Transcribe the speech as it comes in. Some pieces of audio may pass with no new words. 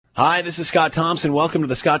Hi, this is Scott Thompson. Welcome to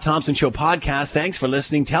the Scott Thompson Show podcast. Thanks for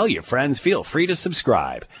listening. Tell your friends. Feel free to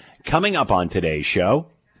subscribe. Coming up on today's show,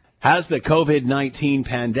 has the COVID-19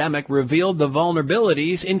 pandemic revealed the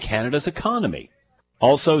vulnerabilities in Canada's economy?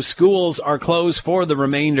 Also, schools are closed for the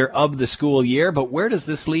remainder of the school year, but where does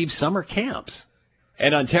this leave summer camps?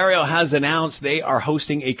 And Ontario has announced they are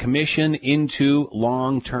hosting a commission into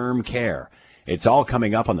long-term care. It's all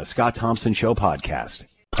coming up on the Scott Thompson Show podcast.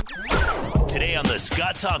 Today on the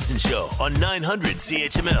Scott Thompson Show on 900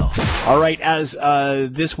 CHML. All right, as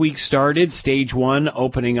this week started, stage one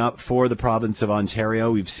opening up for the province of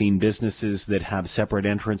Ontario. We've seen businesses that have separate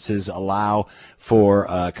entrances allow for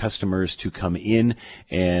customers to come in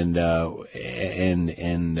and as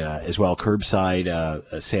well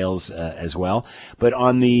curbside sales as well. But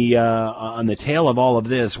on the tail of all of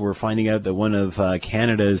this, we're finding out that one of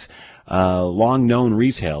Canada's long-known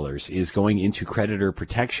retailers is going into creditor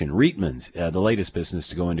protection. Reitman's, the latest business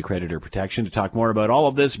to go into creditor protection. To talk more about all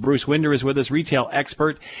of this, Bruce Winder is with us, retail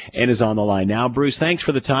expert, and is on the line now. Bruce, thanks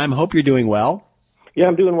for the time. Hope you're doing well. Yeah,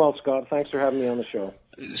 I'm doing well, Scott. Thanks for having me on the show.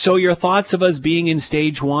 So your thoughts of us being in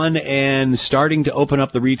stage one and starting to open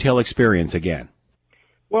up the retail experience again?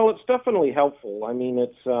 Well, it's definitely helpful. I mean,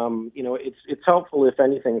 it's helpful, if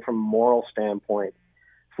anything, from a moral standpoint,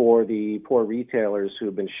 for the poor retailers who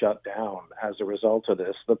have been shut down as a result of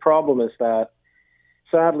this. The problem is that,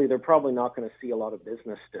 sadly, they're probably not going to see a lot of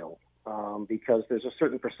business still because there's a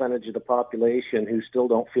certain percentage of the population who still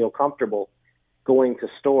don't feel comfortable going to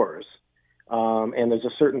stores. And there's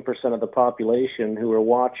a certain percent of the population who are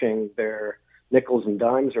watching their nickels and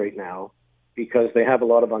dimes right now because they have a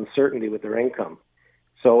lot of uncertainty with their income.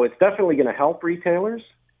 So it's definitely going to help retailers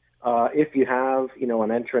if you have,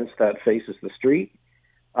 an entrance that faces the street.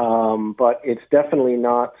 But it's definitely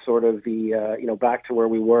not sort of the, back to where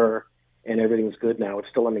we were and everything's good now. It's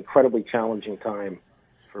still an incredibly challenging time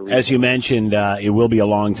for retail. As you mentioned, it will be a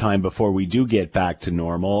long time before we do get back to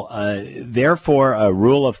normal. Therefore, a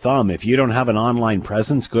rule of thumb, if you don't have an online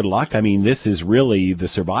presence, good luck. I mean, this is really the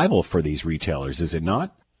survival for these retailers, is it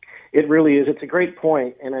not? It really is. It's a great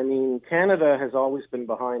point. And I mean, Canada has always been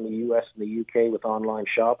behind the U.S. and the U.K. with online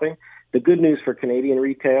shopping. The good news for Canadian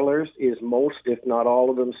retailers is most, if not all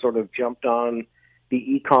of them, sort of jumped on the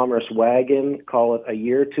e-commerce wagon, call it a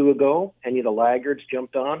year or two ago. Any of the laggards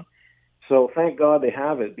jumped on. So thank God they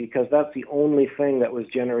have it, because that's the only thing that was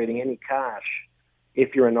generating any cash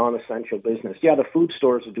if you're a non-essential business. Yeah, the food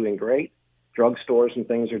stores are doing great. Drugstores and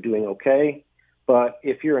things are doing okay. But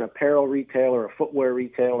if you're an apparel retailer, a footwear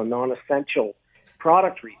retailer, a non-essential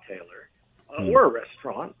product retailer, or a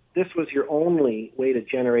restaurant, this was your only way to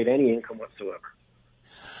generate any income whatsoever.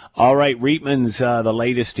 All right, Reitman's the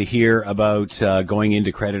latest to hear about going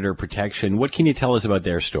into creditor protection. What can you tell us about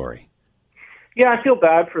their story? Yeah, I feel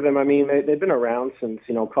bad for them. I mean, they've been around since,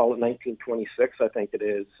 call it 1926, I think it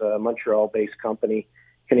is, Montreal-based company,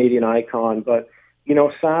 Canadian icon. But,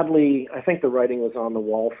 sadly, I think the writing was on the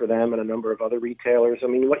wall for them and a number of other retailers. I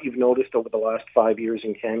mean, what you've noticed over the last 5 years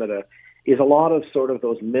in Canada is a lot of sort of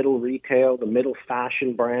those middle retail, the middle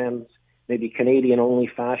fashion brands, maybe Canadian-only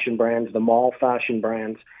fashion brands, the mall fashion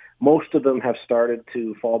brands. Most of them have started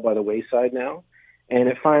to fall by the wayside now. And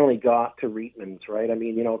it finally got to Reitman's, right? I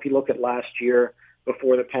mean, if you look at last year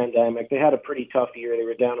before the pandemic, they had a pretty tough year. They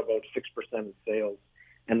were down about 6% in sales,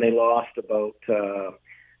 and they lost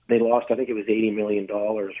I think it was $80 million,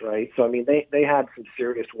 right? So, I mean, they had some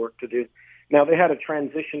serious work to do. Now, they had a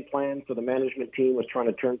transition plan, so the management team was trying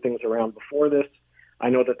to turn things around before this. I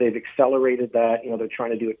know that they've accelerated that. They're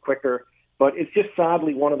trying to do it quicker. But it's just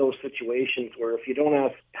sadly one of those situations where if you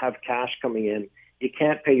don't have cash coming in, you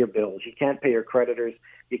can't pay your bills, you can't pay your creditors,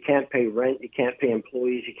 you can't pay rent, you can't pay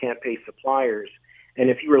employees, you can't pay suppliers. And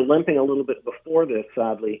if you were limping a little bit before this,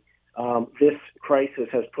 sadly, this crisis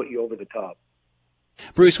has put you over the top.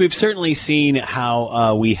 Bruce, we've certainly seen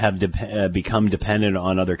how we have become dependent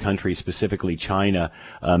on other countries, specifically China.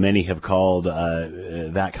 Many have called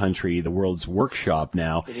that country the world's workshop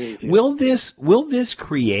now. Will this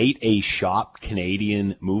create a Shop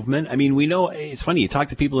Canadian movement? I mean, we know it's funny. You talk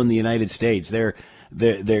to people in the United States;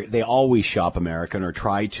 they always shop American or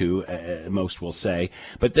try to. Most will say,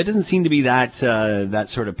 but there doesn't seem to be that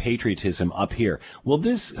sort of patriotism up here. Will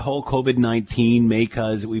this whole COVID-19 make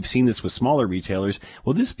us? We've seen this with smaller retailers.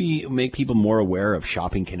 Will this make people more aware of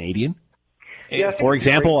shopping Canadian? Yeah, for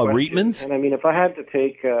example, a Reitman's? And I mean, if I had to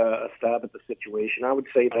take a stab at the situation, I would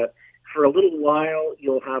say that for a little while,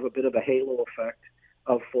 you'll have a bit of a halo effect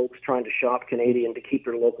of folks trying to shop Canadian to keep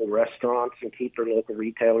their local restaurants and keep their local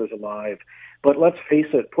retailers alive. But let's face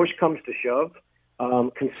it, push comes to shove,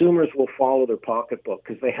 consumers will follow their pocketbook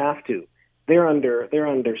because they have to. they're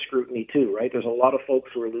under scrutiny too, right? There's a lot of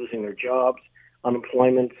folks who are losing their jobs.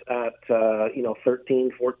 Unemployment's at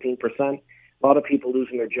 13, 14%. A lot of people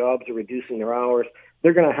losing their jobs or reducing their hours.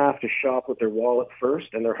 They're going to have to shop with their wallet first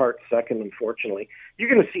and their heart second, unfortunately. You're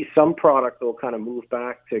going to see some product that will kind of move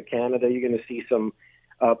back to Canada. You're going to see some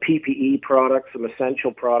PPE products, some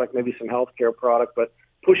essential product, maybe some healthcare product. But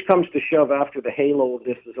push comes to shove after the halo of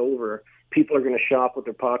this is over. People are going to shop with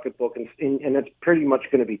their pocketbook, and it's pretty much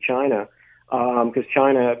going to be China because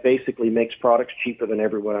China basically makes products cheaper than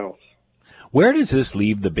everyone else. Where does this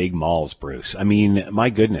leave the big malls, Bruce? I mean, my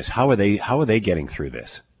goodness, how are they getting through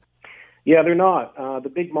this? Yeah, they're not. The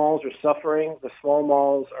big malls are suffering. The small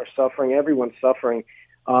malls are suffering. Everyone's suffering.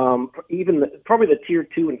 Probably the tier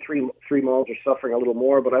 2 and 3 malls are suffering a little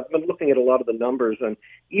more, but I've been looking at a lot of the numbers, and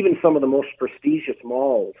even some of the most prestigious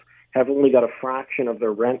malls have only got a fraction of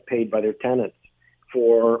their rent paid by their tenants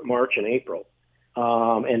for March and April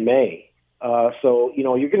and May. So,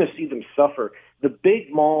 you're going to see them suffer. The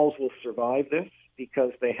big malls will survive this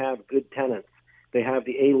because they have good tenants. They have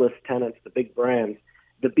the A-list tenants, the big brands.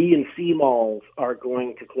 The B and C malls are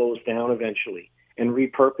going to close down eventually and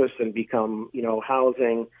repurpose and become,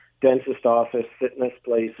 housing, dentist office, fitness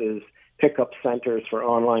places, pickup centers for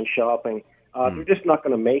online shopping. They're just not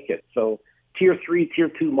going to make it. So tier 3, tier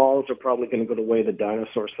 2 malls are probably going to go the way of the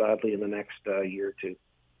dinosaur, sadly, in the next year or two.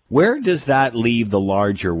 Where does that leave the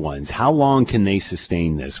larger ones? How long can they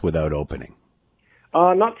sustain this without opening?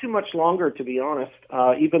 Not too much longer, to be honest.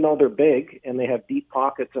 Even though they're big and they have deep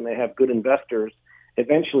pockets and they have good investors,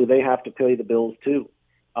 eventually they have to pay the bills too.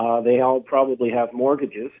 They all probably have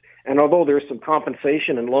mortgages. And although there's some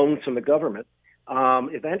compensation and loans from the government,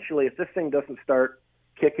 eventually if this thing doesn't start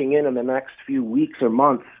kicking in the next few weeks or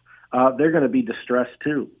months, they're going to be distressed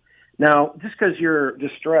too. Now, just because you're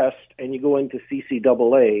distressed and you go into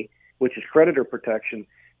CCAA, which is creditor protection,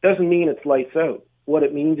 doesn't mean it's lights out. What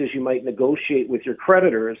it means is you might negotiate with your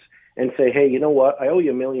creditors and say, hey, you know what? I owe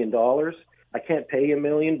you $1 million. I can't pay you $1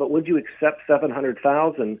 million, but would you accept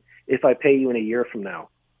 $700,000 if I pay you in a year from now?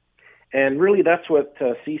 And really, that's what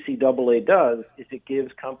CCAA does, is it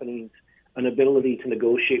gives companies an ability to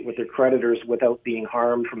negotiate with their creditors without being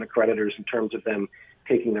harmed from the creditors in terms of them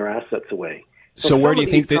taking their assets away. So where do you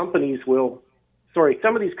think that some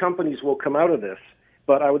of these companies will come out of this,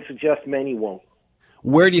 but I would suggest many won't.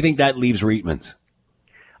 Where do you think that leaves Reitman's?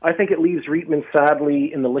 I think it leaves Reitman,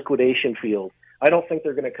 sadly, in the liquidation field. I don't think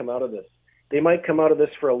they're going to come out of this. They might come out of this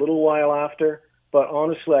for a little while after, but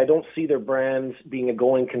honestly, I don't see their brands being a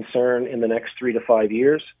going concern in the next 3 to 5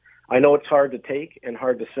 years. I know it's hard to take and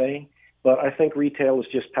hard to say, but I think retail has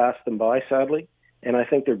just passed them by, sadly, and I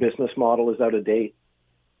think their business model is out of date.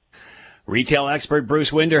 Retail expert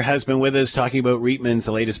Bruce Winder has been with us talking about Reitman's,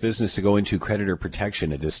 the latest business to go into creditor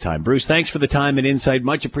protection at this time. Bruce, thanks for the time and insight.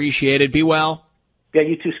 Much appreciated. Be well. Yeah,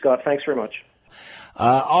 you too, Scott. Thanks very much.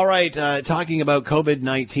 All right, talking about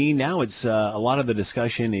COVID-19, now it's a lot of the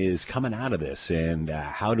discussion is coming out of this, and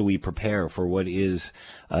how do we prepare for what is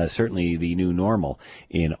certainly the new normal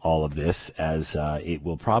in all of this, as it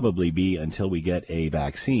will probably be until we get a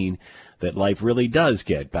vaccine that life really does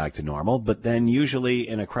get back to normal. But then usually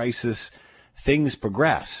in a crisis, things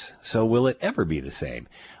progress. So will it ever be the same?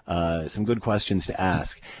 Some good questions to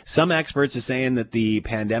ask. Some experts are saying that the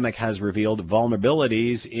pandemic has revealed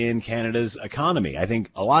vulnerabilities in Canada's economy. I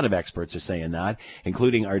think a lot of experts are saying that,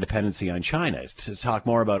 including our dependency on China. To talk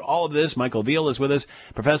more about all of this, Michael Veal is with us,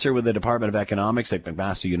 professor with the Department of Economics at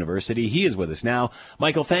McMaster University. He is with us now.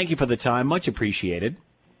 Michael, thank you for the time. Much appreciated.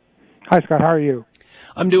 Hi, Scott. How are you?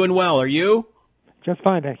 I'm doing well. Are you? Just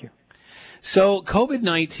fine, thank you. So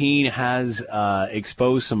COVID-19 has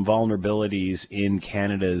exposed some vulnerabilities in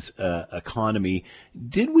Canada's economy.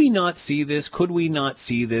 Did we not see this? Could we not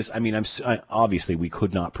see this? I mean, obviously we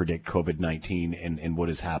could not predict COVID-19 and what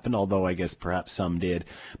has happened, although I guess perhaps some did.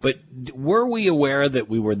 But were we aware that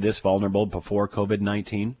we were this vulnerable before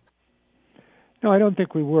COVID-19? No, I don't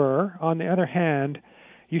think we were. On the other hand,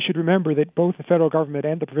 you should remember that both the federal government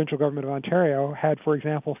and the provincial government of Ontario had, for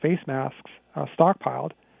example, face masks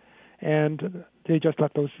stockpiled, and they just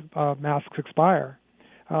let those masks expire.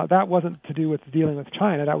 That wasn't to do with dealing with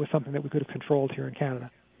China. That was something that we could have controlled here in Canada.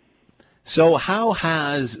 So how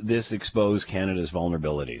has this exposed Canada's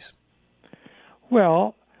vulnerabilities?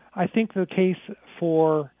 Well, I think the case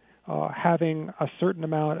for having a certain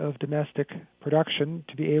amount of domestic production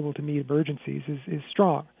to be able to meet emergencies is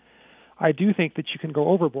strong. I do think that you can go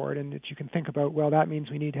overboard and that you can think about, well, that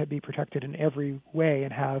means we need to be protected in every way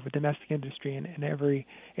and have a domestic industry in every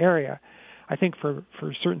area. I think for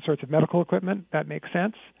certain sorts of medical equipment, that makes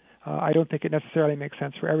sense. I don't think it necessarily makes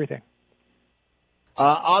sense for everything.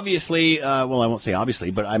 Obviously, well, I won't say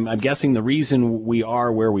obviously, but I'm guessing the reason we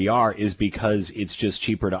are where we are is because it's just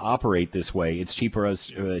cheaper to operate this way. It's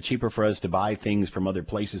cheaper for us to buy things from other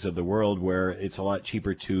places of the world where it's a lot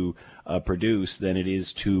cheaper to produce than it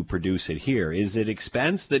is to produce it here. Is it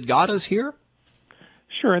expense that got us here?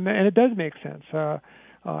 Sure, and it does make sense.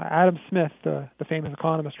 Adam Smith, the famous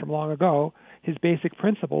economist from long ago, his basic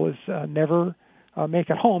principle is never make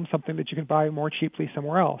at home something that you can buy more cheaply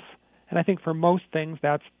somewhere else. And I think for most things,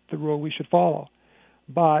 that's the rule we should follow.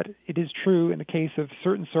 But it is true in the case of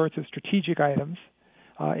certain sorts of strategic items,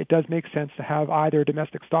 it does make sense to have either a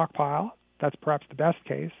domestic stockpile, that's perhaps the best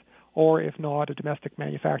case, or if not, a domestic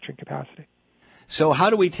manufacturing capacity. So how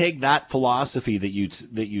do we take that philosophy that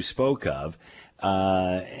you spoke of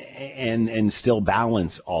and still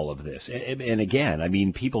balance all of this? And again, I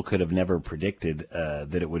mean, people could have never predicted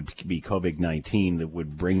that it would be COVID-19 that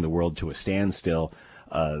would bring the world to a standstill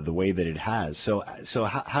the way that it has. So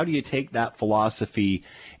how do you take that philosophy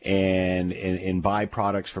and buy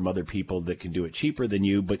products from other people that can do it cheaper than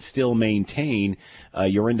you, but still maintain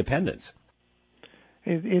your independence?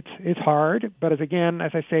 It's hard, but as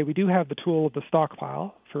I say, we do have the tool of the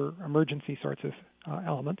stockpile for emergency sorts of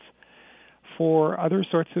elements. For other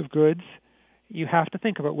sorts of goods, you have to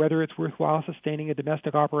think about whether it's worthwhile sustaining a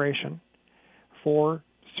domestic operation for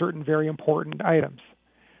certain very important items.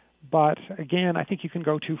 But again, I think you can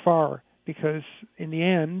go too far because in the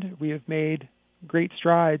end, we have made great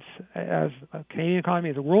strides as a Canadian economy,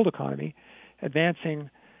 as a world economy, advancing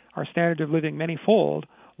our standard of living manyfold,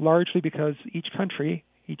 largely because each country,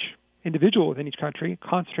 each individual within each country,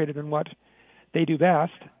 concentrated on what they do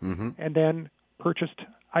best, and then purchased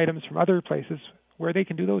items from other places where they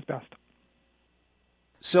can do those best.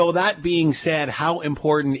 So that being said, how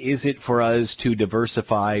important is it for us to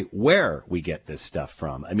diversify where we get this stuff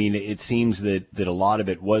from? I mean, it seems that a lot of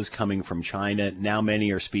it was coming from China. Now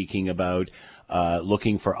many are speaking about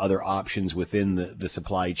looking for other options within the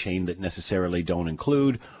supply chain that necessarily don't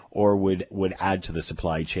include or would add to the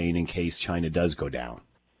supply chain in case China does go down.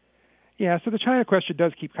 Yeah, so the China question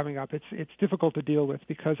does keep coming up. It's difficult to deal with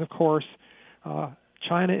because, of course,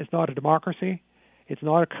 China is not a democracy. It's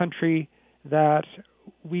not a country that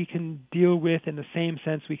we can deal with in the same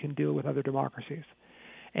sense we can deal with other democracies.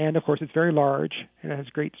 And, of course, it's very large and it has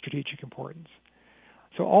great strategic importance.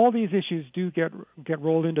 So all these issues do get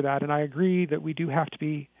rolled into that, and I agree that we do have to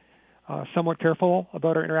be somewhat careful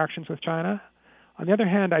about our interactions with China. On the other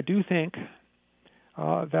hand, I do think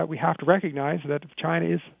that we have to recognize that China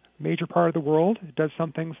is a major part of the world. It does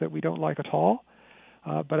some things that we don't like at all.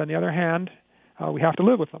 But on the other hand, we have to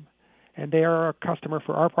live with them. And they are a customer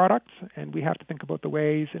for our products, and we have to think about the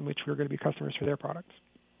ways in which we're going to be customers for their products.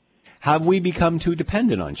 Have we become too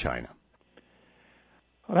dependent on China?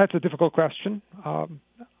 Well, that's a difficult question.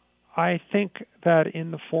 I think that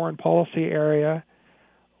in the foreign policy area,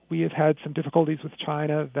 we have had some difficulties with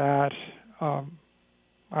China that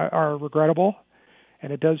are regrettable,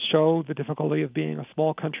 and it does show the difficulty of being a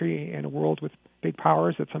small country in a world with big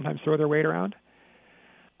powers that sometimes throw their weight around.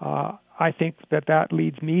 I think that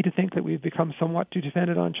leads me to think that we've become somewhat too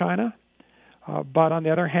dependent on China. But on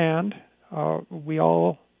the other hand, we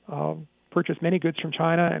all purchase many goods from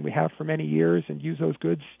China, and we have for many years, and use those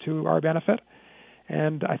goods to our benefit.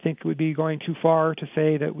 And I think it would be going too far to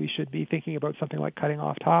say that we should be thinking about something like cutting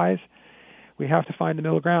off ties. We have to find the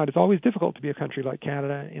middle ground. It's always difficult to be a country like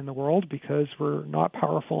Canada in the world because we're not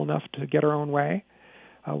powerful enough to get our own way.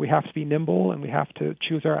 We have to be nimble, and we have to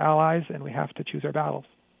choose our allies, and we have to choose our battles.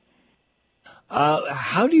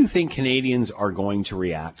 How do you think Canadians are going to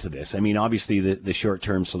react to this? I mean, obviously the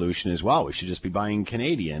short-term solution is, well, we should just be buying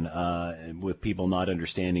Canadian, with people not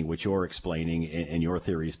understanding what you're explaining and your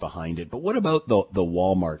theories behind it. But what about the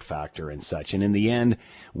Walmart factor and such? And in the end,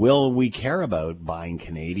 will we care about buying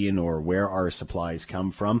Canadian or where our supplies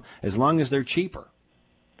come from as long as they're cheaper?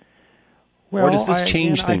 Well, or does this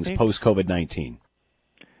change things post-COVID-19?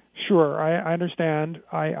 Sure, I understand.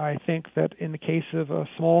 I think that in the case of a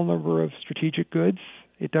small number of strategic goods,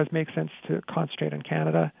 it does make sense to concentrate on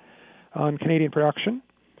Canada, on Canadian production.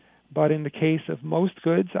 But in the case of most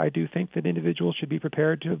goods, I do think that individuals should be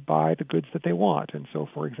prepared to buy the goods that they want. And so,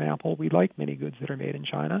 for example, we like many goods that are made in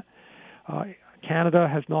China. Canada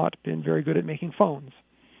has not been very good at making phones,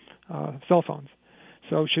 cell phones.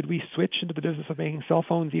 So should we switch into the business of making cell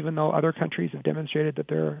phones, even though other countries have demonstrated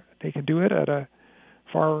that they can do it at a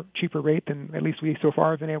far cheaper rate than at least we so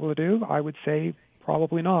far have been able to do? I would say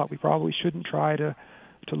probably not. We probably shouldn't try to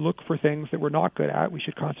look for things that we're not good at. We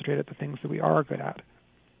should concentrate at the things that we are good at.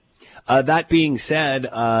 That being said,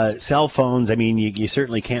 cell phones, I mean, you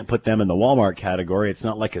certainly can't put them in the Walmart category. It's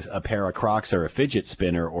not like a pair of Crocs or a fidget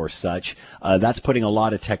spinner or such. That's putting a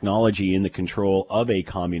lot of technology in the control of a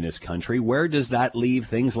communist country. Where does that leave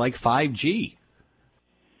things like 5G?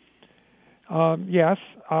 Yes,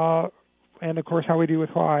 and of course how we do with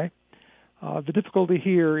Huawei. The difficulty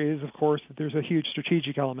here is, of course, that there's a huge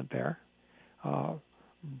strategic element there.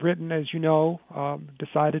 Britain, as you know,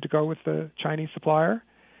 decided to go with the Chinese supplier.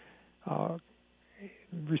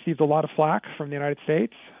 Received a lot of flack from the United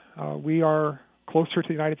States. We are closer to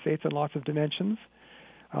the United States in lots of dimensions.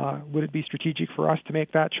 Would it be strategic for us to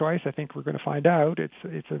make that choice? I think we're going to find out.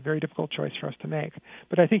 It's a very difficult choice for us to make.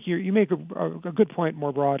 But I think you make a good point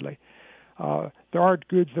more broadly. There are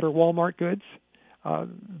goods that are Walmart goods.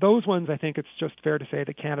 Those ones, I think it's just fair to say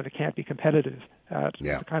that Canada can't be competitive at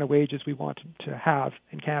the kind of wages we want to have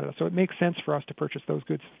in Canada. So it makes sense for us to purchase those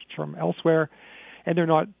goods from elsewhere, and they're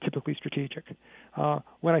not typically strategic.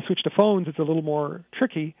 When I switch to phones, it's a little more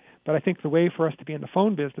tricky, but I think the way for us to be in the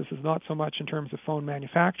phone business is not so much in terms of phone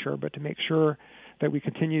manufacture, but to make sure that we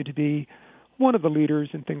continue to be one of the leaders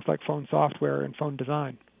in things like phone software and phone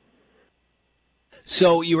design.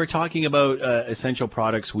 So you were talking about essential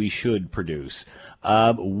products we should produce.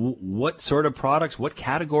 What sort of products, what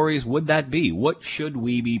categories would that be? What should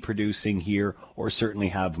we be producing here or certainly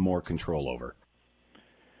have more control over?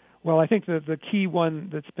 Well, I think the key one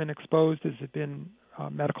that's been exposed has been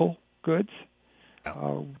medical goods.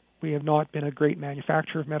 We have not been a great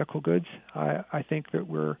manufacturer of medical goods. I think that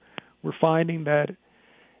we're finding that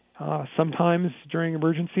sometimes during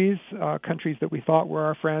emergencies, countries that we thought were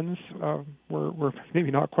our friends were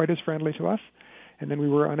maybe not quite as friendly to us, and then we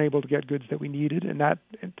were unable to get goods that we needed. And that,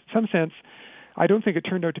 in some sense, I don't think it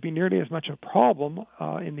turned out to be nearly as much a problem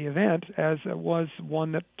in the event as it was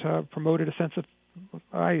one that promoted a sense of,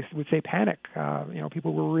 I would say, panic.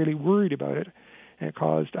 People were really worried about it, and it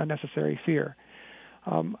caused unnecessary fear.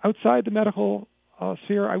 Outside the medical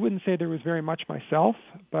sphere, I wouldn't say there was very much myself,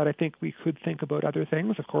 but I think we could think about other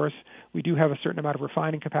things. Of course, we do have a certain amount of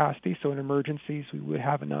refining capacity, so in emergencies we would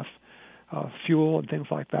have enough fuel and things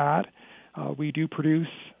like that. We do produce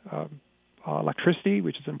electricity,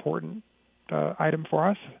 which is an important item for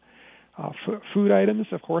us. Food items,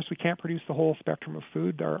 of course, we can't produce the whole spectrum of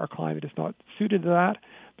food. Our climate is not suited to that,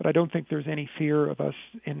 but I don't think there's any fear of us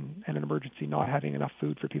in an emergency not having enough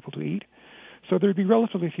food for people to eat. So there'd be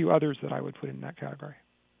relatively few others that I would put in that category.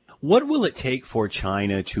 What will it take for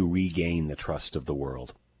China to regain the trust of the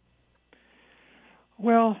world?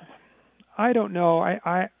 Well, I don't know.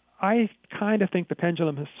 I kind of think the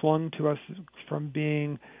pendulum has swung to us from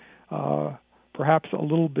being perhaps a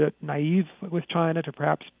little bit naive with China to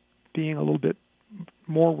perhaps being a little bit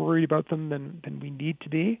more worried about them than we need to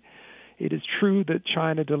be. It is true that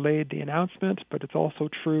China delayed the announcement, but it's also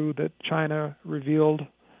true that China revealed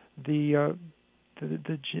the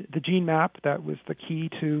gene map that was the key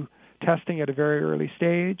to testing at a very early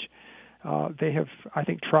stage. They have, I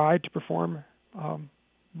think, tried to perform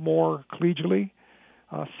more collegially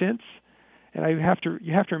since. And you have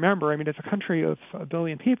to remember, I mean, it's a country of 1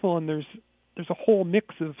 billion people, and there's a whole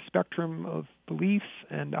mix of spectrum of beliefs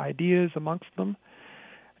and ideas amongst them.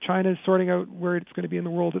 China is sorting out where it's going to be in the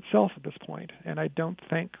world itself at this point, and I don't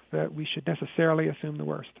think that we should necessarily assume the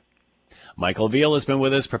worst. Michael Veal has been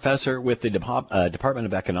with us, professor with the Department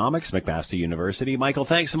of Economics, McMaster University. Michael,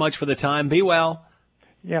 thanks so much for the time. Be well.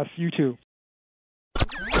 Yes, you too.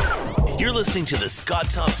 You're listening to the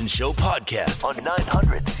Scott Thompson Show podcast on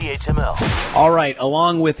 900 CHML. All right.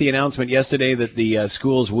 Along with the announcement yesterday that the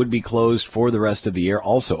schools would be closed for the rest of the year,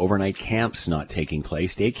 also overnight camps not taking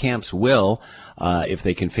place. Day camps will, if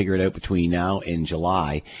they can figure it out between now and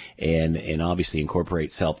July, and obviously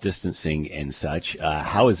incorporate self-distancing and such.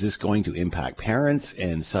 How is this going to impact parents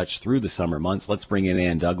and such through the summer months? Let's bring in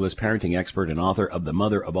Ann Douglas, parenting expert and author of the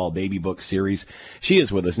Mother of All Baby book series. She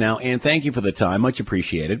is with us now. Ann, thank you for the time. Much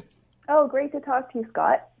appreciated. Oh, great to talk to you,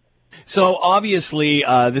 Scott. So obviously,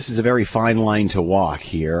 this is a very fine line to walk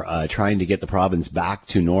here, trying to get the province back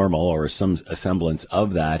to normal or some semblance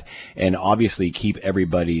of that, and obviously keep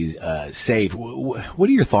everybody safe. What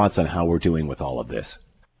are your thoughts on how we're doing with all of this?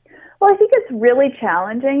 Well, I think it's really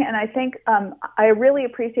challenging, and I think I really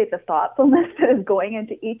appreciate the thoughtfulness that is going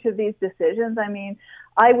into each of these decisions. I mean,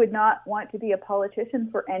 I would not want to be a politician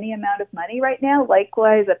for any amount of money right now,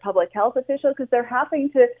 likewise a public health official, because they're having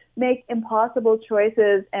to make impossible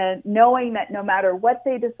choices and knowing that no matter what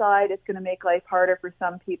they decide, it's going to make life harder for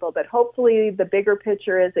some people. But hopefully the bigger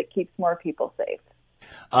picture is it keeps more people safe.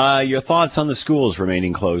 Your thoughts on the schools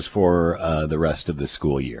remaining closed for the rest of the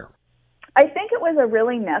school year? I think it was a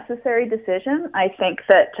really necessary decision. I think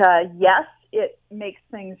that, yes, it makes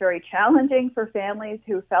things very challenging for families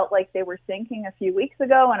who felt like they were sinking a few weeks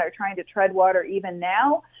ago and are trying to tread water even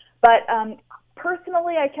now. But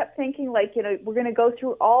personally, I kept thinking, like, we're going to go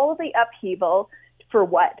through all the upheaval for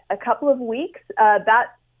what? A couple of weeks? That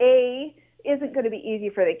isn't going to be easy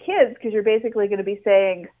for the kids, because you're basically going to be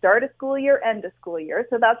saying start a school year, end a school year.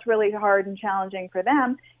 So that's really hard and challenging for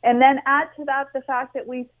them. And then add to that the fact that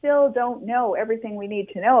we still don't know everything we need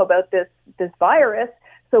to know about this virus.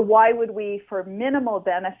 So why would we, for minimal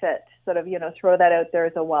benefit, sort of, throw that out there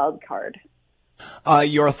as a wild card?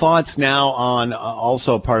 Your thoughts now on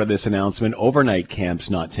also part of this announcement, overnight camps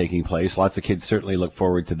not taking place. Lots of kids certainly look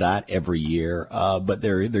forward to that every year, but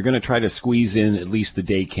they're going to try to squeeze in at least the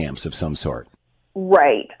day camps of some sort.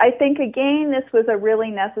 Right. I think, again, this was a really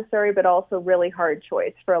necessary but also really hard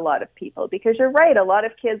choice for a lot of people, because you're right, a lot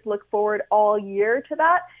of kids look forward all year to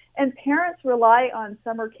that. And parents rely on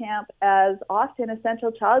summer camp as often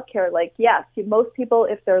essential childcare. Like, yes, most people,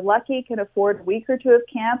 if they're lucky, can afford a week or two of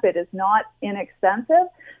camp. It is not inexpensive.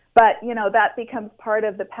 But, that becomes part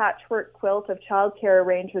of the patchwork quilt of childcare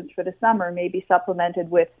arrangements for the summer, maybe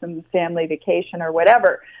supplemented with some family vacation or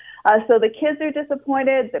whatever. So the kids are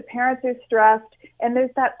disappointed, the parents are stressed, and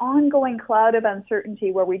there's that ongoing cloud of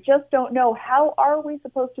uncertainty where we just don't know, how are we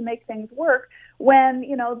supposed to make things work when,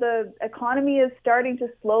 the economy is starting to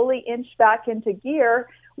slowly inch back into gear.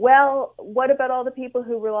 Well, what about all the people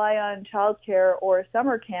who rely on childcare or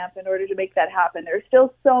summer camp in order to make that happen? There's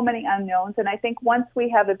still so many unknowns, and I think once we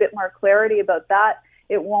have a bit more clarity about that,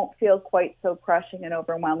 it won't feel quite so crushing and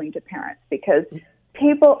overwhelming to parents, because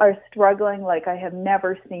people are struggling like I have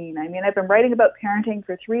never seen. I mean, I've been writing about parenting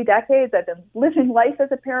for 3 decades. I've been living life as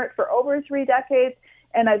a parent for over 3 decades,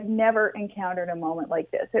 and I've never encountered a moment like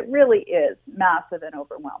this. It really is massive and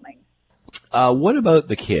overwhelming. What about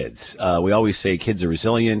the kids? We always say kids are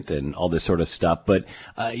resilient and all this sort of stuff, but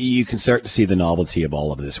you can start to see the novelty of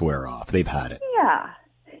all of this wear off. They've had it.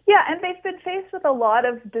 Yeah, and they've been faced with a lot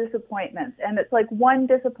of disappointments, and it's like one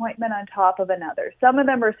disappointment on top of another. Some of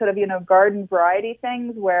them are sort of, garden variety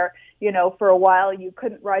things where, for a while you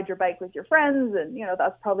couldn't ride your bike with your friends, and,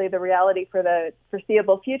 that's probably the reality for the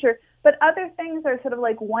foreseeable future. But other things are sort of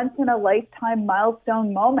like once-in-a-lifetime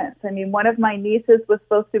milestone moments. I mean, one of my nieces was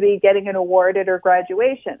supposed to be getting an award at her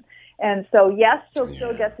graduation. And so, yes, she'll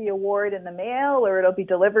still get the award in the mail, or it'll be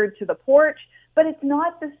delivered to the porch, but it's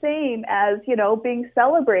not the same as, being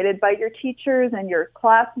celebrated by your teachers and your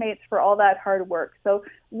classmates for all that hard work. So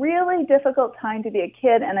really difficult time to be a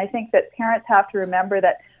kid, and I think that parents have to remember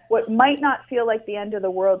that what might not feel like the end of the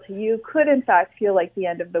world to you could, in fact, feel like the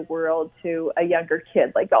end of the world to a younger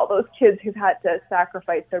kid, like all those kids who've had to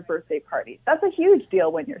sacrifice their birthday parties. That's a huge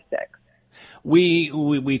deal when you're 6.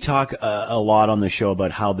 We talk a lot on the show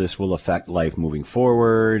about how this will affect life moving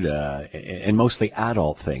forward, and mostly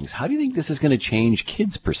adult things. How do you think this is going to change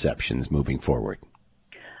kids' perceptions moving forward?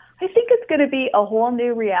 I think it's going to be a whole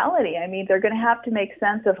new reality. I mean, they're going to have to make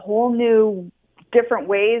sense of whole new different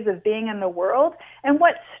ways of being in the world, and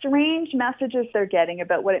what strange messages they're getting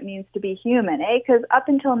about what it means to be human, Because up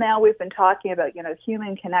until now we've been talking about,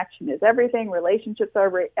 human connection is everything, relationships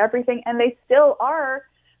are everything, and they still are.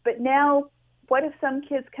 But now, what if some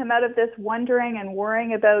kids come out of this wondering and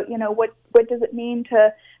worrying about, what does it mean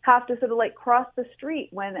to have to sort of like cross the street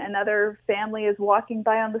when another family is walking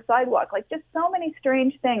by on the sidewalk? Like, just so many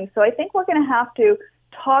strange things. So I think we're going to have to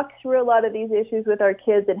talk through a lot of these issues with our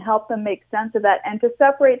kids and help them make sense of that, and to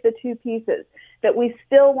separate the two pieces, that we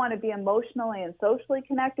still want to be emotionally and socially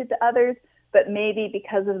connected to others, but maybe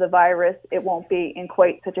because of the virus, it won't be in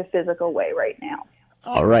quite such a physical way right now.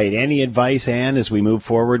 All right. Any advice, Anne, as we move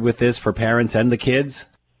forward with this for parents and the kids?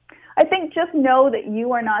 I think just know that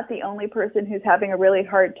you are not the only person who's having a really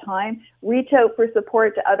hard time. Reach out for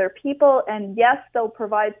support to other people, and yes, they'll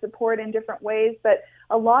provide support in different ways, but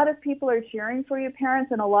a lot of people are cheering for you,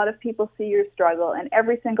 parents, and a lot of people see your struggle, and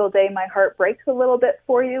every single day my heart breaks a little bit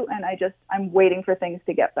for you, and I'm waiting for things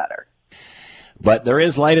to get better. But there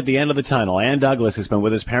is light at the end of the tunnel. Anne Douglas has been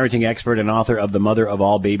with us, parenting expert and author of the Mother of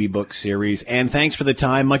All Baby Books series. Anne, thanks for the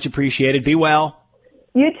time. Much appreciated. Be well.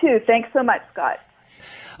 You too. Thanks so much, Scott.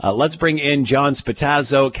 Let's bring in John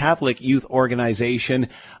Spatazzo, Catholic Youth Organization,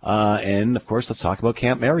 and, of course, let's talk about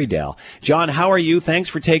Camp Marydale. John, how are you? Thanks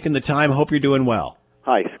for taking the time. Hope you're doing well.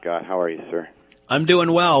 Hi, Scott. How are you, sir? I'm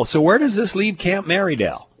doing well. So where does this leave Camp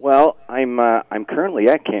Marydale? Well, I'm currently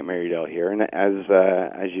at Camp Marydale here, and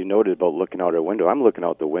as you noted about looking out our window, I'm looking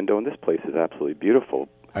out the window, and this place is absolutely beautiful.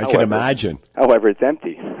 I can imagine. However, it's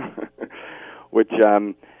empty, which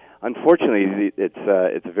unfortunately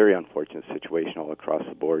it's a very unfortunate situation all across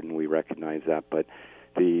the board, and we recognize that. But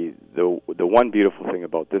the one beautiful thing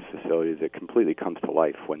about this facility is it completely comes to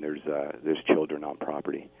life when there's children on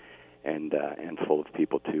property, and full of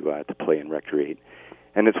people to play and recreate.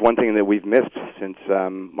 And it's one thing that we've missed since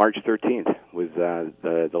March 13th was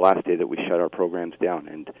the last day that we shut our programs down,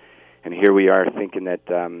 and here we are thinking that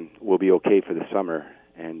we'll be okay for the summer,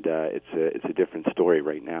 and it's a different story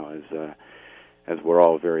right now as we're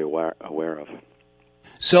all very aware of.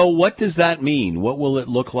 So what does that mean? What will it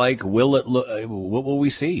look like? What will we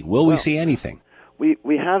see? Will we see anything? We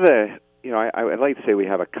have I'd like to say we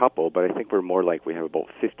have a couple, but I think we're more like we have about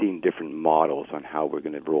 15 different models on how we're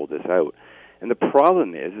going to roll this out. And the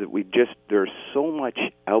problem is that there's so much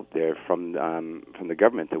out there from the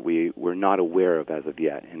government that we're not aware of as of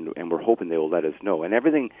yet, and we're hoping they will let us know. And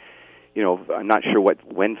everything, I'm not sure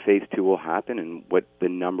when Phase 2 will happen and what the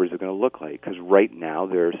numbers are going to look like, because right now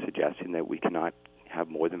they're suggesting that we cannot have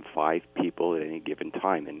more than 5 people at any given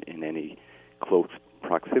time in any close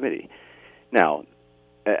proximity. Now,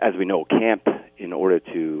 as we know, camp, in order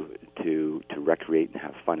to recreate and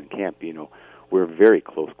have fun in camp, we're very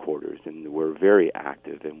close quarters, and we're very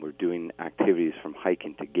active, and we're doing activities from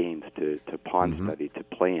hiking to games to pond study to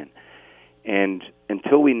playing. And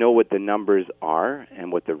until we know what the numbers are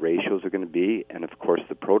and what the ratios are going to be, and of course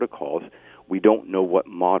the protocols, we don't know what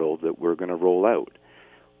model that we're going to roll out.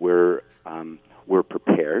 We're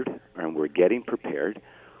prepared, and we're getting prepared.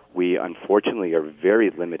 We unfortunately are very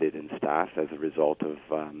limited in staff as a result of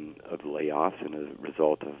layoffs and as a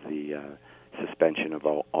result of the suspension of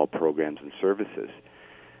all programs and services.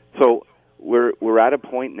 So we're at a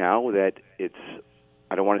point now that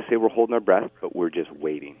I don't want to say we're holding our breath, but we're just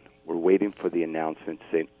waiting. We're waiting for the announcement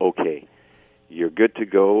saying, okay, you're good to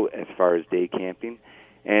go as far as day camping.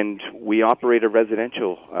 And we operate a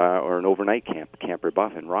residential or an overnight camp, Camp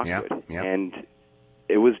Rebuff in Rockwood. Yeah. And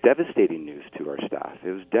it was devastating news to our staff.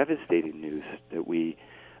 It was devastating news that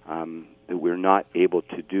we're not able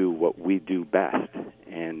to do what we do best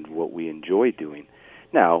and what we enjoy doing.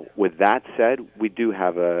 Now, with that said, we do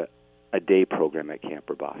have a day program at Camp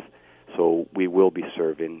Rebuff. So we will be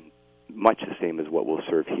serving much the same as what we'll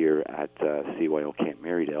serve here at CYO Camp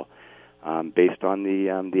Marydale, based on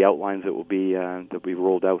the outlines that will be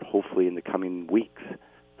rolled out hopefully in the coming weeks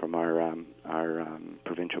from our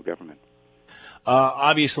provincial government.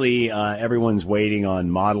 Obviously, everyone's waiting on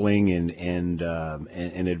modeling and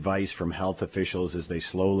advice from health officials as they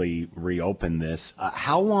slowly reopen this.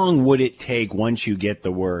 How long would it take once you get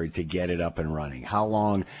the word to get it up and running?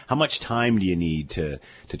 How much time do you need to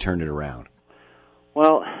turn it around?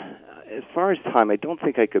 Well, as far as time, I don't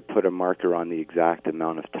think I could put a marker on the exact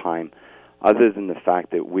amount of time, other than the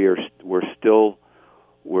fact that we're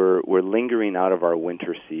lingering out of our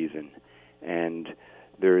winter season, and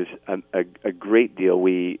there's a great deal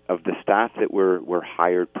of the staff that were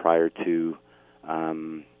hired prior to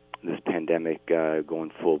this pandemic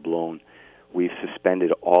going full blown. We've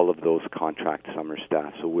suspended all of those contract summer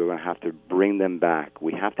staff, so we're going to have to bring them back.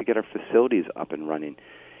 We have to get our facilities up and running.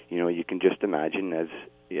 You can just imagine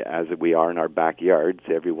as we are in our backyards,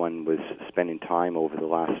 everyone was spending time over the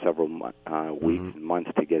last several weeks and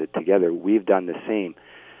months to get it together. We've done the same.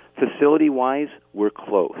 Facility-wise, we're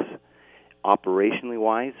close. Operationally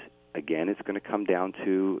wise, again, it's going to come down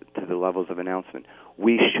to the levels of announcement.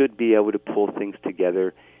 We should be able to pull things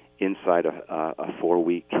together inside a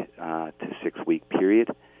 4-week to 6-week period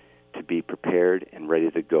to be prepared and ready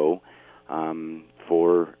to go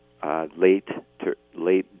for late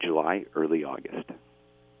July, early August.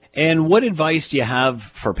 And what advice do you have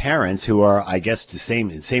for parents who are, I guess, the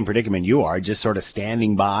same predicament you are, just sort of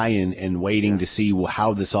standing by and waiting to see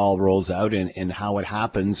how this all rolls out and how it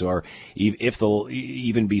happens, or if there'll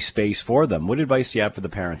even be space for them? What advice do you have for the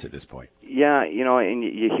parents at this point? Yeah, and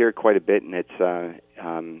you hear it quite a bit, and it's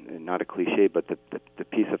not a cliche, but the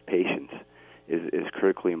piece of patience is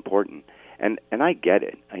critically important. And I get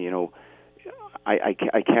it. I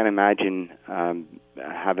can't imagine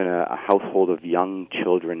having a household of young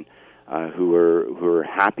children who are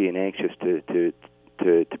happy and anxious to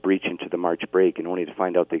breach into the March break, and only to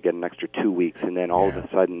find out they get an extra 2 weeks, and then all of a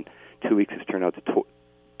sudden 2 weeks has turned out to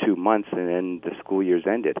 2 months, and then the school year's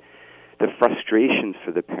ended. The frustrations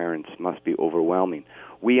for the parents must be overwhelming.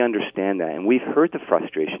 We understand that, and we've heard the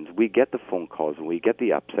frustrations. We get the phone calls, and we get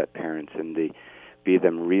the upset parents, and be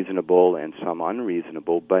them reasonable and some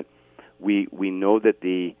unreasonable, but we know that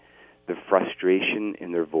the frustration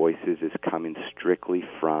in their voices is coming strictly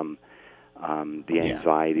from the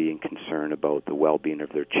anxiety and concern about the well-being of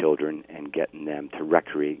their children and getting them to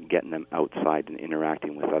recreate, getting them outside and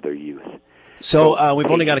interacting with other youth. So we've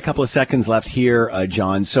only got a couple of seconds left here,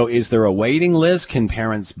 John. So is there a waiting list? Can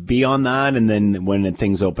parents be on that? And then when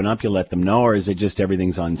things open up, you let them know? Or is it just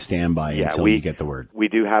everything's on standby until you get the word? We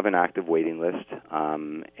do have an active waiting list.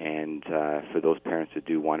 And for those parents that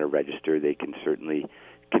do want to register, they can certainly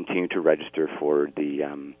continue to register for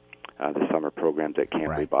the summer programs at Camp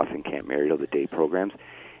Rebuff and Camp Mariedale, the day programs.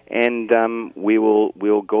 And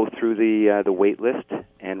we'll go through the wait list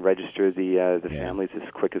and register the families as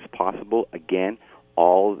quick as possible. Again,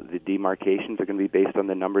 all the demarcations are going to be based on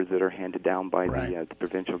the numbers that are handed down by the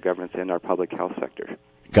provincial governments and our public health sector.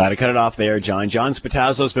 Got to cut it off there, John. John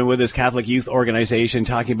Spatazzo's been with his Catholic Youth Organization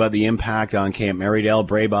talking about the impact on Camp Mariedale,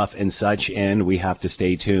 Brebeuf, and such, and we have to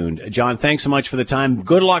stay tuned. John, thanks so much for the time.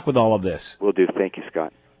 Good luck with all of this. Will do. Thank you,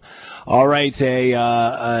 Scott. All right,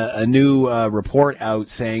 a new report out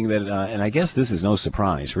saying that, and I guess this is no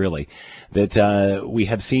surprise, really, that we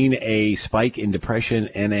have seen a spike in depression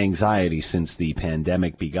and anxiety since the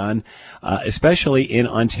pandemic begun, especially in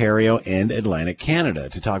Ontario and Atlantic Canada.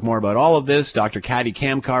 To talk more about all of this, Dr. Kati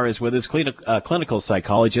Kamkar is with us, clinical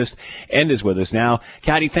psychologist, and is with us now.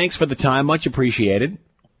 Kati, thanks for the time. Much appreciated.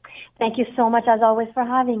 Thank you so much, as always, for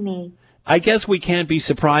having me. I guess we can't be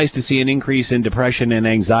surprised to see an increase in depression and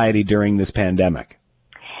anxiety during this pandemic.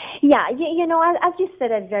 Yeah, you know, as you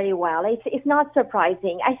said it very well, it's not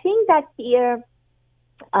surprising. I think that here,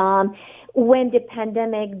 when the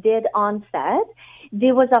pandemic did onset,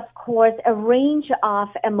 there was, of course, a range of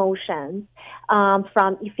emotions,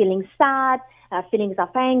 from feeling sad, feelings of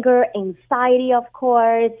anger, anxiety, of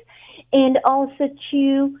course, and also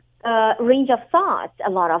to range of thoughts, a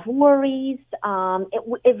lot of worries,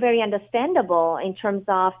 it very understandable in terms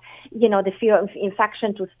of, you know, the fear of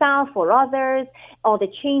infection to self or others, all the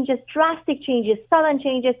changes, drastic changes, sudden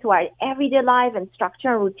changes to our everyday life and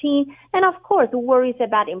structure and routine, and of course, worries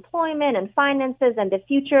about employment and finances and the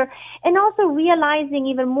future, and also realizing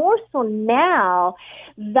even more so now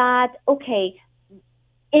that, okay,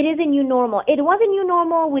 it is a new normal. It was a new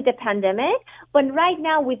normal with the pandemic, but right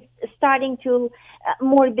now with starting to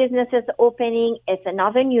more businesses opening, it's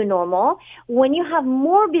another new normal. When you have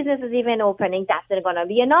more businesses even opening, that's going to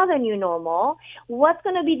be another new normal. What's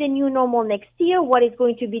going to be the new normal next year? What is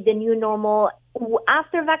going to be the new normal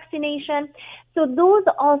after vaccination? So those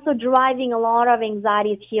are also driving a lot of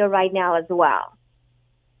anxieties here right now as well.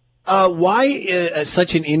 Why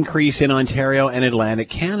such an increase in Ontario and Atlantic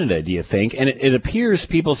Canada, do you think? And it appears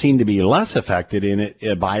people seem to be less affected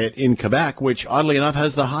by it in Quebec, which oddly enough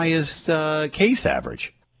has the highest case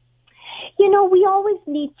average. You know, we always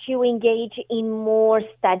need to engage in more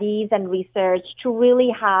studies and research to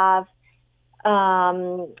really have,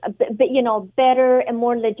 better and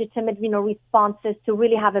more legitimate, responses to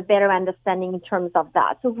really have a better understanding in terms of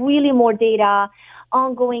that. So really more data,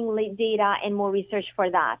 ongoing data, and more research for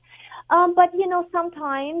that. But,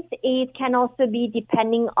 sometimes it can also be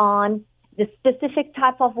depending on the specific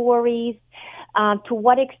type of worries, to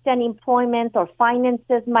what extent employment or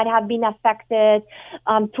finances might have been affected,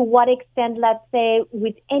 to what extent, let's say,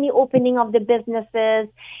 with any opening of the businesses,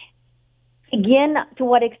 again, to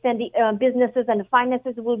what extent the businesses and the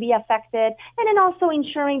finances will be affected, and then also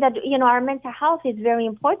ensuring that, our mental health is very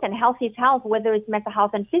important. Health is health, whether it's mental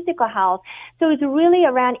health and physical health. So it's really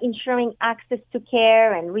around ensuring access to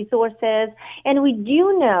care and resources. And we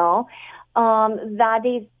do know that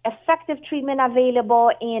is effective treatment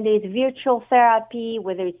available, and is virtual therapy,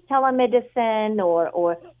 whether it's telemedicine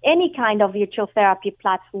or any kind of virtual therapy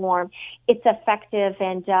platform. It's effective,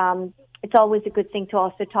 and it's always a good thing to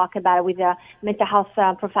also talk about it with a mental health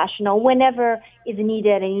professional whenever is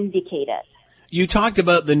needed and indicated. You talked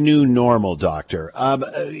about the new normal, doctor.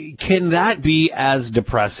 Can that be as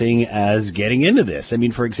depressing as getting into this? I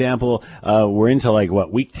mean, for example, we're into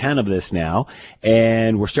week 10 of this now,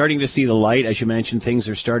 and we're starting to see the light. As you mentioned, things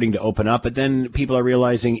are starting to open up, but then people are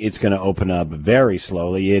realizing it's going to open up very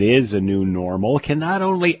slowly. It is a new normal. Can that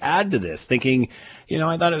only add to this, thinking,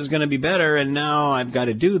 I thought it was going to be better, and now I've got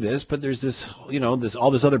to do this, but there's this,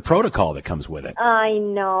 all this other protocol that comes with it. I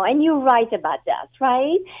know, and you're right about that,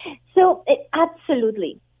 right? So,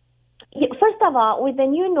 absolutely. First of all, with the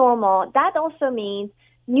new normal, that also means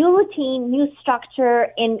new routine, new structure,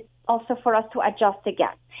 and also for us to adjust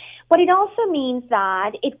again. But it also means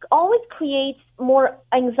that it always creates more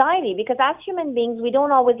anxiety, because as human beings, we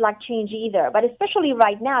don't always like change either. But especially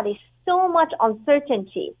right now, there's so much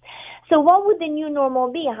uncertainty. So what would the new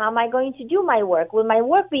normal be? How am I going to do my work? Will my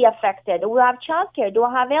work be affected? Will I have childcare? Do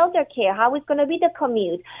I have elder care? How is going to be the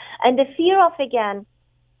commute? And the fear of, again,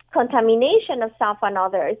 contamination of self and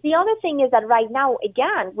others. The other thing is that right now,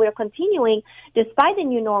 again, we're continuing, despite the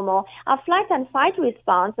new normal, our flight and fight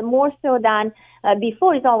response, more so than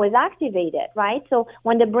before, is always activated, right? So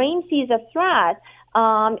when the brain sees a threat,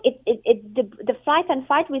 the flight and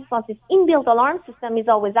fight response, this inbuilt alarm system, is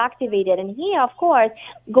always activated. And here, of course,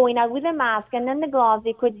 going out with a mask and then the gloves,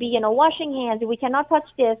 it could be, washing hands, we cannot touch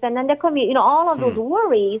this, and then the commute, all of those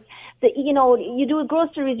worries that, you do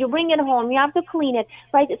groceries, you bring it home, you have to clean it,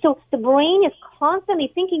 right? So the brain is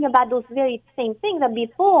constantly thinking about those very same things that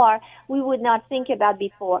before we would not think about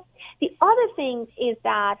before. The other thing is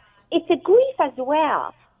that it's a grief as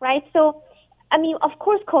well, right? So, of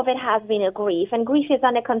course, COVID has been a grief, and grief is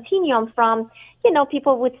on a continuum from,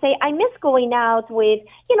 people would say, I miss going out with,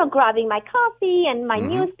 grabbing my coffee and my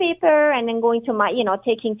newspaper and then going to my,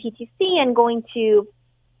 taking TTC and going to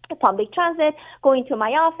public transit, going to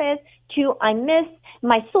my office, to I miss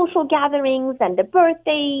my social gatherings and the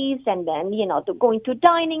birthdays, and then, going to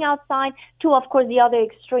dining outside, to, of course, the other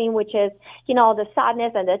extreme, which is, the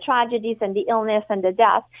sadness and the tragedies and the illness and the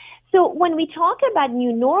death. So when we talk about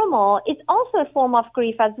new normal, it's also a form of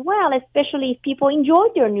grief as well, especially if people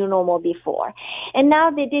enjoyed their new normal before. And now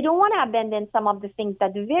they don't want to abandon some of the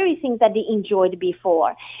very things that they enjoyed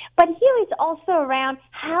before. But here it's also around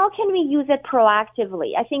how can we use it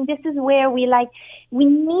proactively? I think this is where we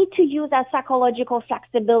need to use our psychological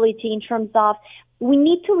flexibility in terms of we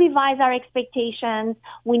need to revise our expectations.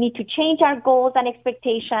 We need to change our goals and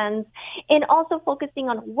expectations, and also focusing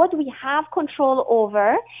on what we have control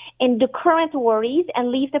over in the current worries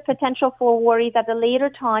and leave the potential for worries at a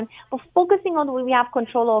later time, but focusing on what we have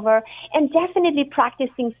control over, and definitely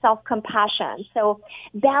practicing self-compassion. So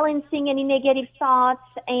balancing any negative thoughts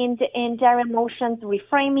and their emotions,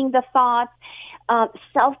 reframing the thoughts,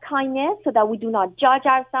 self-kindness so that we do not judge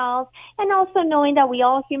ourselves, and also knowing that we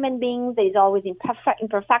are all human beings, there's always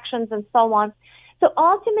imperfections and so on. So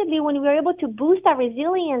ultimately, when we're able to boost our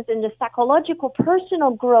resilience and the psychological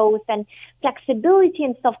personal growth and flexibility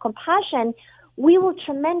and self-compassion, we will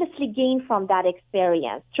tremendously gain from that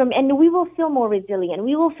experience, and we will feel more resilient.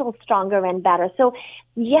 We will feel stronger and better. So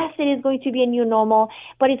yes, it is going to be a new normal,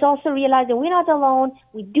 but it's also realizing we're not alone.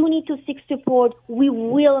 We do need to seek support. We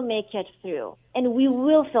will make it through, and we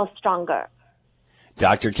will feel stronger.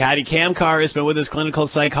 Dr. Kati Kamkar has been with us, clinical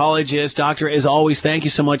psychologist. Doctor, as always, thank you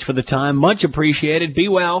so much for the time. Much appreciated. Be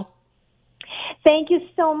well. Thank you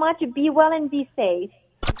so much. Be well and be safe.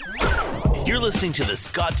 You're listening to the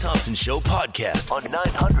Scott Thompson Show podcast on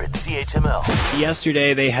 900 CHML.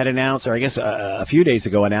 Yesterday they had announced, or I guess a few days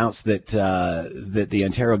ago announced, that the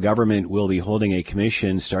Ontario government will be holding a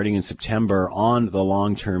commission starting in September on the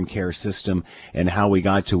long-term care system and how we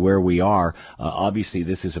got to where we are. Obviously,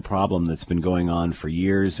 this is a problem that's been going on for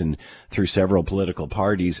years and through several political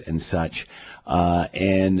parties and such.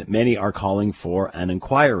 And many are calling for an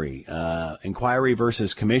inquiry. Inquiry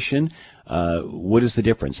versus commission. What is the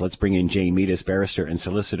difference? Let's bring in Jane Meadis, barrister and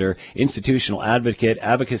solicitor, institutional advocate,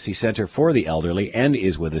 Advocacy Center for the Elderly, and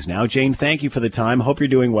is with us now. Jane, thank you for the time. Hope you're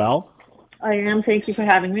doing well. I am. Thank you for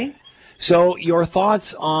having me. So your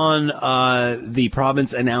thoughts on the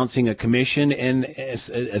province announcing a commission, and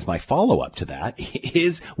as my follow-up to that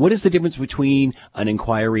is, what is the difference between an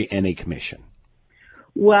inquiry and a commission?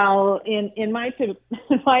 Well, in my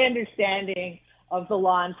understanding of the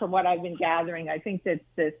law and from what I've been gathering, I think that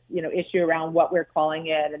this issue around what we're calling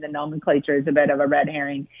it and the nomenclature is a bit of a red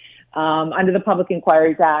herring. Under the Public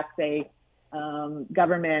Inquiries Act,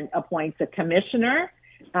 government appoints a commissioner.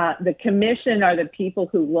 The commission are the people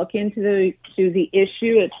who look into the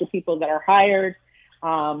issue. It's the people that are hired,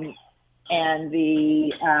 and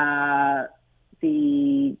the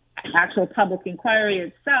actual public inquiry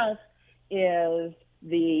itself is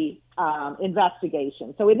the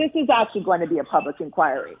investigation. So this is actually going to be a public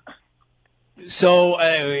inquiry. So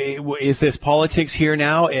is this politics here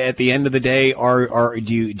now? At the end of the day,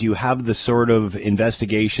 do you have the sort of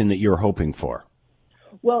investigation that you're hoping for?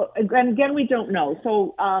 Well, again, we don't know.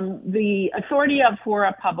 So the authority for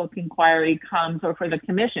a public inquiry or for the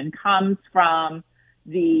commission comes from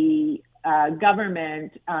the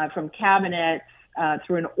government, from cabinet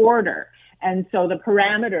through an order. And so the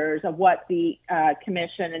parameters of what the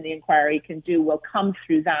commission and the inquiry can do will come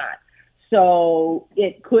through that. So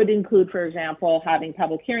it could include, for example, having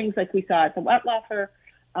public hearings like we saw at the Wetlaufer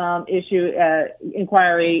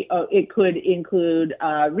inquiry. It could include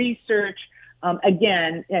research.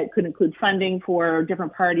 Again, it could include funding for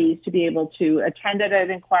different parties to be able to attend at an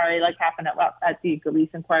inquiry like happened at the Galeese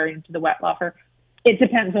inquiry into the Wetlaufer. It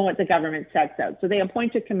depends on what the government sets out. So they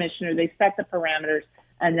appoint a commissioner, they set the parameters,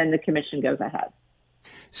 and then the commission goes ahead.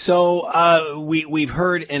 So we've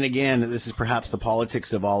heard, and again, this is perhaps the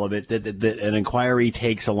politics of all of it, that an inquiry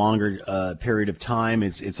takes a longer period of time.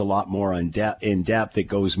 It's a lot more in depth. It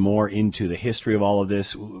goes more into the history of all of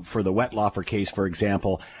this. For the Wettlaufer case, for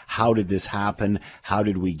example, how did this happen? How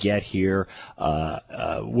did we get here?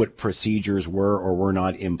 What procedures were or were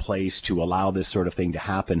not in place to allow this sort of thing to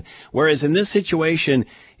happen? Whereas in this situation,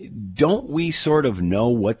 don't we sort of know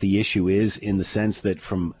what the issue is, in the sense that,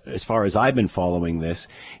 from as far as I've been following this,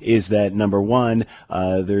 is that number one,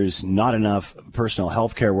 there's not enough personal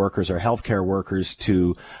health care workers or healthcare workers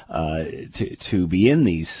to be in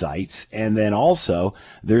these sites, and then also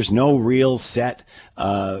there's no real set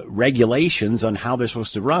regulations on how they're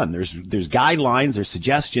supposed to run. There's guidelines, there's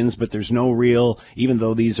suggestions, but there's no real, even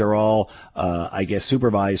though these are all I guess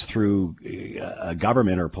supervised through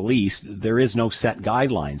government or police, there is no set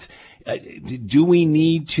guidelines. Do we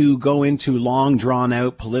need to go into long,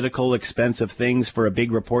 drawn-out, political, expensive things for a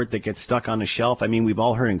big report that gets stuck on a shelf? I mean, we've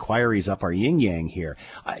all heard inquiries up our yin-yang here.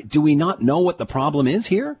 Do we not know what the problem is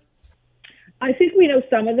here? I think we know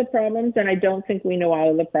some of the problems, and I don't think we know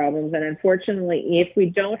all of the problems. And unfortunately, if we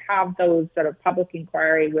don't have those sort of public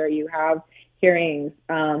inquiry where you have hearings,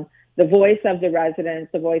 the voice of the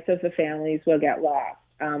residents, the voice of the families will get lost.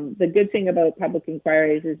 The good thing about public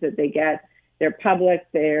inquiries is that they're public,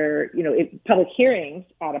 public hearings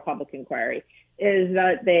at a public inquiry is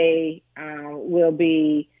that they will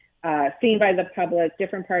be seen by the public.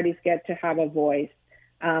 Different parties get to have a voice.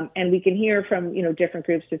 And we can hear from, different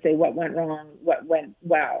groups to say what went wrong, what went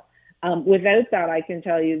well. Without that, I can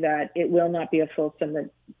tell you that it will not be a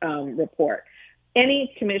fulsome report.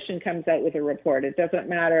 Any commission comes out with a report. It doesn't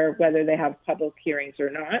matter whether they have public hearings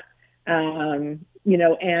or not. And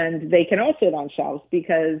they can all sit on shelves,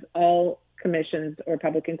 because all commissions or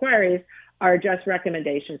public inquiries are just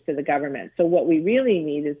recommendations to the government. So what we really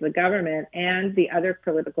need is the government and the other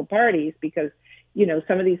political parties, because,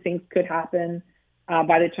 some of these things could happen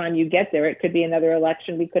by the time you get there. It could be another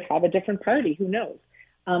election. We could have a different party. Who knows?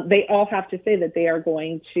 They all have to say that they are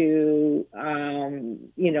going to,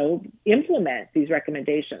 implement these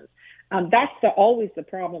recommendations. That's always the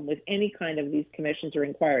problem with any kind of these commissions or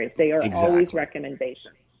inquiries. They are always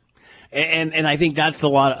recommendations. And I think that's a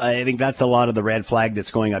lot of the red flag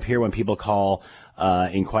that's going up here when people call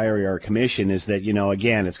inquiry or commission, is that,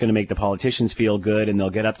 again, it's going to make the politicians feel good, and they'll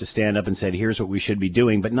get up to stand up and say, here's what we should be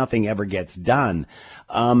doing, but nothing ever gets done.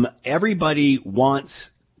 Everybody wants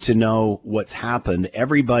to know what's happened.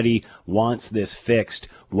 Everybody wants this fixed.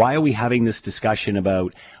 Why are we having this discussion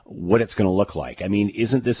about what it's going to look like? I mean,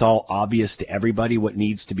 isn't this all obvious to everybody what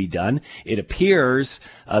needs to be done? It appears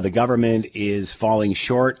the government is falling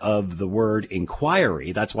short of the word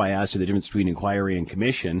inquiry. That's why I asked you the difference between inquiry and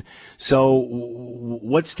commission. So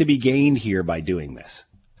what's to be gained here by doing this?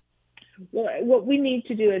 Well, what we need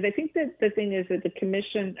to do is, I think that the thing is that the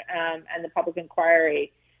commission and the public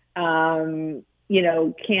inquiry,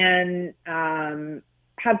 can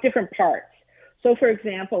have different parts. So, for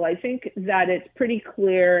example, I think that it's pretty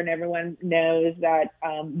clear, and everyone knows, that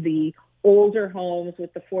the older homes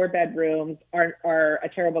with the 4 bedrooms are a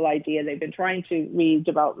terrible idea. They've been trying to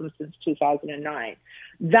redevelop them since 2009.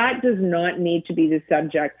 That does not need to be the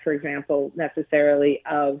subject, for example, necessarily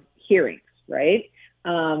of hearings, right?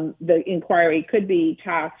 The inquiry could be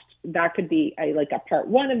tasked. That could be a part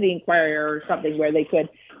 1 of the inquiry, or something where they could,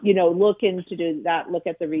 look into do that, look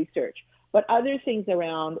at the research. But other things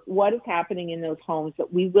around what is happening in those homes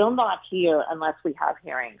that we will not hear unless we have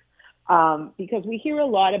hearings. Because we hear a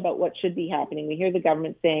lot about what should be happening. We hear the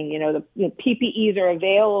government saying, the PPEs are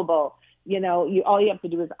available. All you have to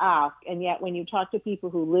do is ask. And yet when you talk to people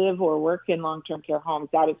who live or work in long-term care homes,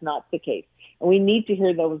 that is not the case. And we need to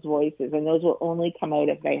hear those voices, and those will only come out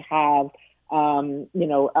if they have,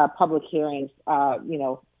 public hearings,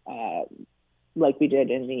 like we did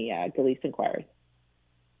in the Galeese inquiry.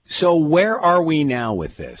 So where are we now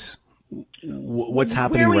with this? What's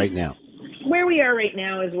happening right now? Where we are right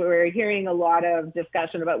now is we're hearing a lot of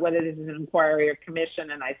discussion about whether this is an inquiry or commission,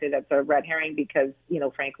 and I say that's a red herring because,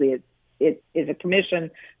 frankly, it is a commission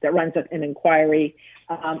that runs an inquiry.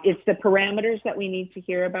 It's the parameters that we need to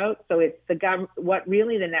hear about. So it's what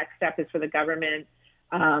really the next step is for the government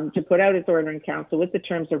to put out its order in council with the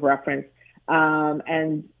terms of reference.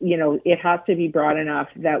 And it has to be broad enough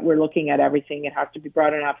that we're looking at everything. It has to be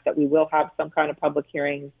broad enough that we will have some kind of public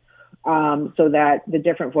hearings, so that the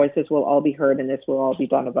different voices will all be heard and this will all be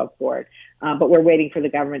done above board. But we're waiting for the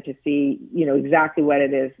government to see, exactly what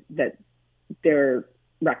it is that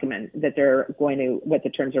what the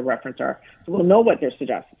terms of reference are. So we'll know what they're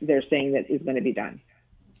saying that is going to be done.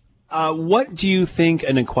 What do you think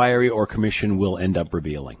an inquiry or commission will end up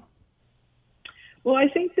revealing? Well, I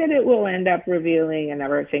think that it will end up revealing a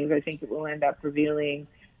number of things. I think it will end up revealing,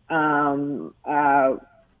 as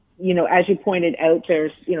you pointed out,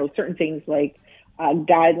 there's, certain things like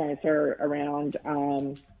guidelines are around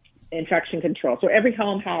infection control. So every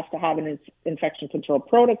home has to have an infection control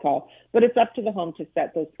protocol, but it's up to the home to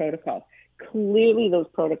set those protocols. Clearly, those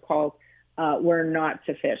protocols were not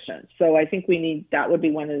sufficient. So I think that would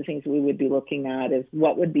be one of the things we would be looking at is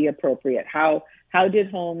what would be appropriate. How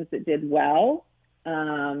did homes that did well,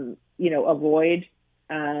 avoid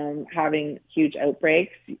having huge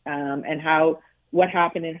outbreaks, and what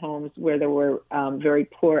happened in homes where there were very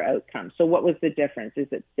poor outcomes. So what was the difference? Is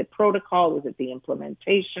it the protocol? Was it the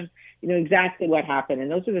implementation? Exactly what happened.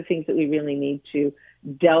 And those are the things that we really need to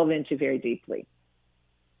delve into very deeply.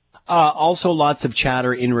 Also, lots of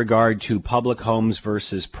chatter in regard to public homes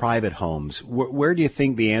versus private homes. Where do you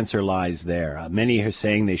think the answer lies there? Many are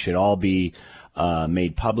saying they should all be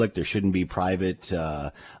made public. There shouldn't be private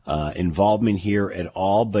involvement here at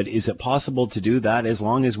all. But is it possible to do that as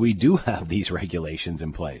long as we do have these regulations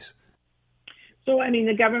in place? So,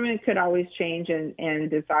 the government could always change and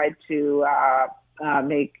decide to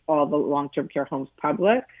make all the long-term care homes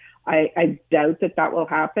public. I doubt that will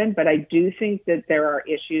happen, but I do think that there are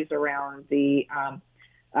issues around the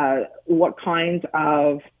what kind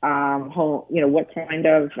of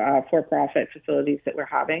for-profit facilities that we're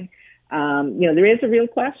having. There is a real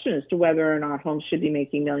question as to whether or not homes should be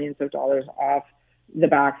making millions of dollars off the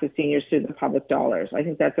backs of seniors through the public dollars. I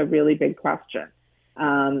think that's a really big question.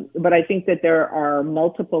 But I think that there are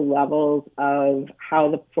multiple levels of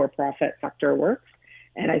how the for-profit sector works,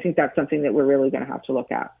 and I think that's something that we're really going to have to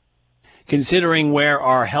look at. Considering where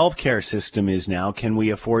our healthcare system is now, can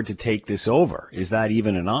we afford to take this over? Is that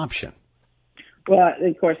even an option? Well,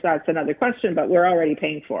 of course, that's another question, but we're already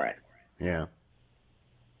paying for it. Yeah.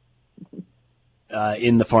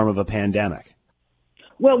 In the form of a pandemic.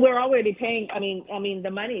 Well, we're already paying.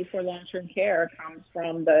 The money for long-term care comes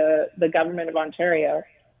from the government of Ontario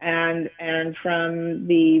and from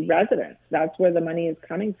the residents. That's where the money is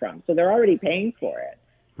coming from. So they're already paying for it.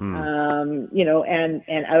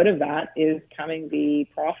 And out of that is coming the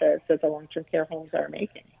profits that the long-term care homes are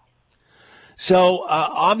making. So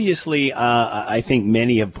obviously, I think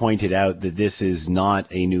many have pointed out that this is not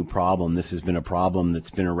a new problem. This has been a problem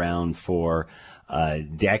that's been around for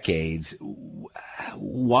decades.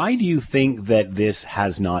 Why do you think that this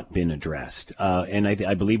has not been addressed? And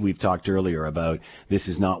I believe we've talked earlier about this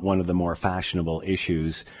is not one of the more fashionable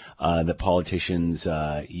issues that politicians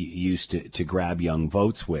used to grab young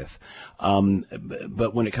votes with.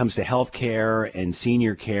 But when it comes to health care and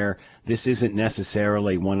senior care, this isn't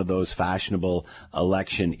necessarily one of those fashionable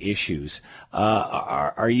election issues.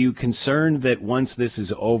 Are you concerned that once this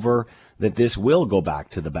is over, that this will go back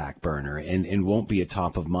to the back burner and won't be a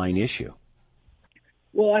top of mind issue?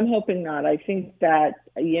 Well, I'm hoping not. I think that,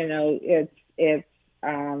 it's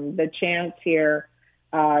the chance here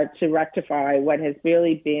to rectify what has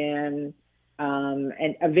really been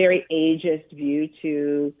a very ageist view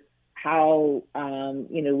to how,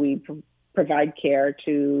 we provide care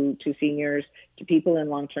to seniors, to people in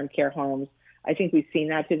long-term care homes. I think we've seen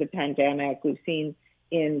that through the pandemic. We've seen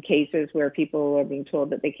in cases where people are being told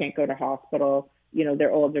that they can't go to hospital,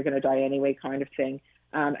 they're old, they're going to die anyway kind of thing.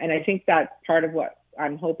 And I think that part of what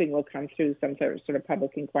I'm hoping will come through some sort of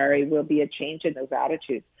public inquiry will be a change in those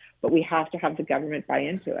attitudes. But we have to have the government buy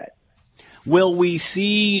into it. Will we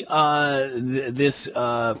see this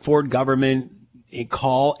Ford government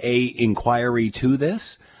call a inquiry to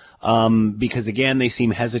this? Because again, they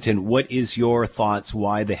seem hesitant. What is your thoughts?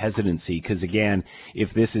 Why the hesitancy? Because again,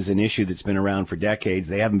 if this is an issue that's been around for decades,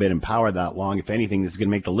 they haven't been in power that long. If anything, this is going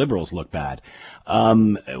to make the Liberals look bad,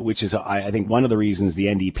 which is, I think, one of the reasons the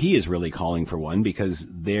NDP is really calling for one, because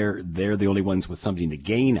they're the only ones with something to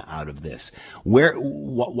gain out of this.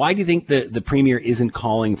 Why do you think the Premier isn't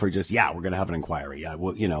calling for just, we're going to have an inquiry?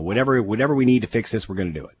 Whatever we need to fix this, we're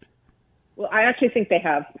going to do it. Well, I actually think they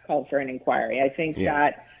have called for an inquiry. I think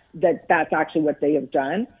that's actually what they have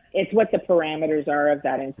done. It's what the parameters are of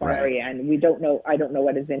that inquiry, right. And we don't know. I don't know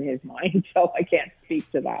what is in his mind, so I can't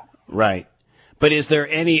speak to that. Right. But is there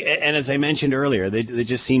any, and as I mentioned earlier, there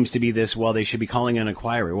just seems to be this, they should be calling an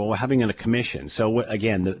inquiry. Well, we're having a commission. So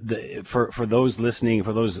again, for those listening,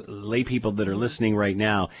 for those lay people that are listening right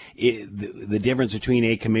now, the difference between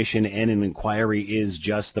a commission and an inquiry is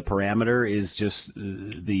just the parameter, is just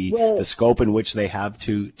the scope in which they have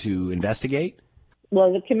to investigate?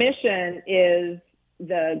 Well, the commission is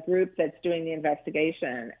the group that's doing the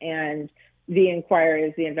investigation, and the inquiry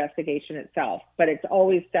is the investigation itself, but it's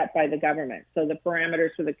always set by the government. So the parameters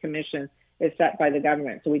for the commission is set by the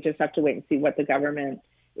government. So we just have to wait and see what the government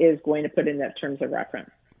is going to put in that terms of reference.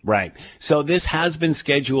 Right. So this has been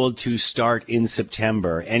scheduled to start in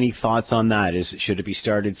September. Any thoughts on that? Should it be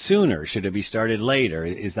started sooner? Should it be started later?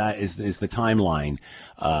 Is the timeline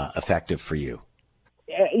effective for you?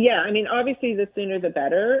 Yeah, I mean, obviously the sooner the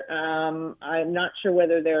better. I'm not sure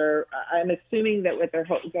whether I'm assuming that what they're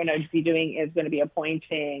going to be doing is going to be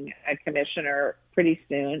appointing a commissioner pretty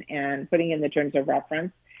soon and putting in the terms of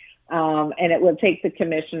reference. And it will take the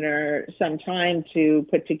commissioner some time to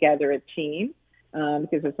put together a team.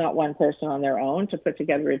 Because it's not one person on their own to put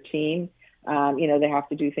together a team. They have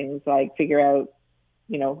to do things like figure out,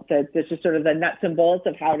 this is sort of the nuts and bolts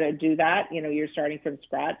of how to do that. You're starting from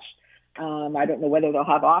scratch. I don't know whether they'll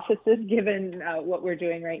have offices given what we're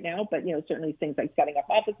doing right now, but, certainly things like setting up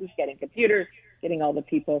offices, getting computers, getting all the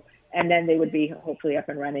people, and then they would be hopefully up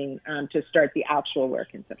and running to start the actual work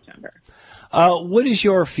in September. What is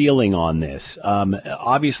your feeling on this?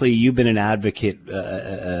 Obviously, you've been an advocate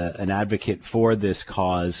for this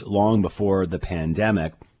cause long before the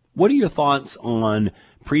pandemic. What are your thoughts on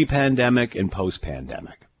pre-pandemic and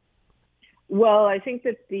post-pandemic? Well, I think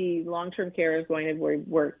that the long-term care is going to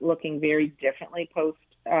work looking very differently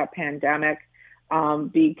post-pandemic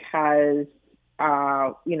because,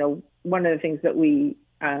 one of the things that we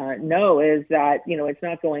know is that, it's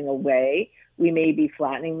not going away. We may be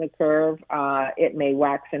flattening the curve. It may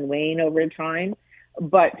wax and wane over time.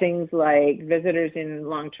 But things like visitors in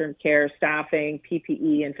long-term care, staffing,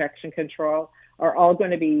 PPE, infection control are all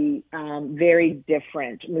going to be very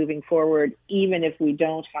different moving forward, even if we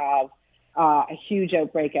don't have a huge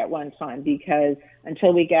outbreak at one time, because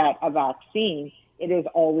until we get a vaccine, it is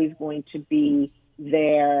always going to be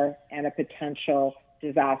there and a potential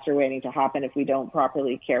disaster waiting to happen if we don't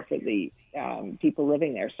properly care for the people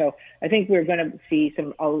living there. So I think we're going to see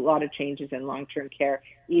a lot of changes in long-term care,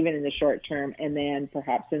 even in the short term, and then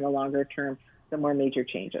perhaps in the longer term, some more major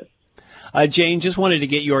changes. Jane, just wanted to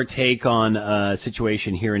get your take on a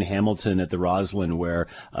situation here in Hamilton at the Roslyn where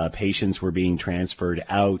patients were being transferred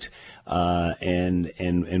out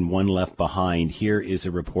and one left behind. Here is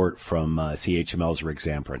a report from CHML's Rick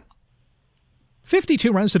Zamprin.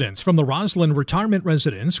 52 residents from the Roslyn retirement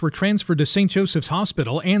residence were transferred to St. Joseph's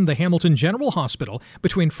Hospital and the Hamilton General Hospital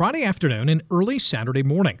between Friday afternoon and early Saturday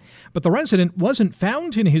morning. But the resident wasn't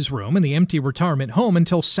found in his room in the empty retirement home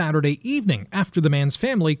until Saturday evening after the man's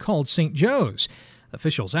family called St. Joe's.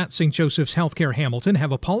 Officials at St. Joseph's Healthcare Hamilton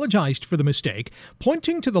have apologized for the mistake,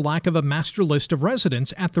 pointing to the lack of a master list of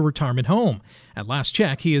residents at the retirement home. At last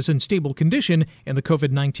check, he is in stable condition in the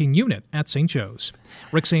COVID-19 unit at St. Joe's.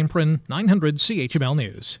 Rick Zamprin, 900 CHML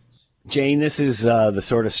News. Jane, this is the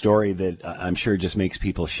sort of story that I'm sure just makes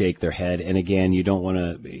people shake their head. And again, you don't want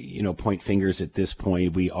to, point fingers at this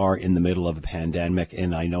point. We are in the middle of a pandemic,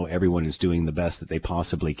 and I know everyone is doing the best that they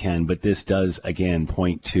possibly can. But this does, again,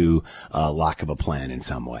 point to lack of a plan in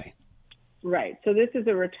some way. Right. So this is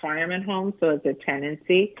a retirement home, so it's a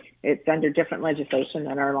tenancy. It's under different legislation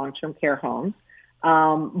than our long-term care homes.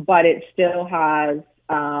 But it still has,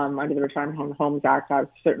 under the Retirement Homes Act, has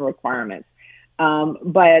certain requirements.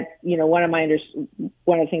 But one of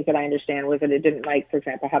the things that I understand was that it didn't, for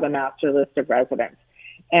example, have a master list of residents.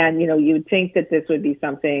 And, you would think that this would be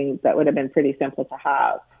something that would have been pretty simple to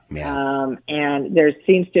have. Yeah. And there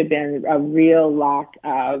seems to have been a real lack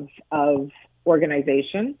of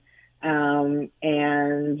organization,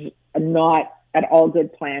 and not at all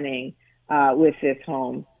good planning, with this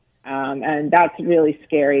home. And that's really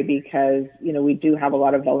scary because, we do have a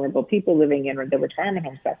lot of vulnerable people living in the retirement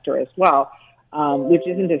home sector as well. Which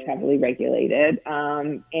isn't as heavily regulated,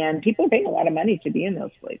 and people are paying a lot of money to be in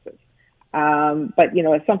those places. But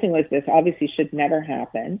something like this obviously should never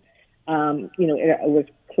happen. It was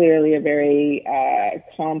clearly a very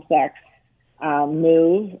complex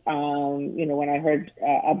move. When I heard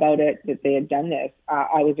about it, that they had done this,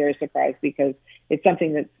 I was very surprised because it's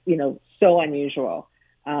something that's, so unusual.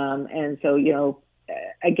 And so,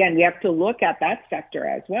 again, we have to look at that sector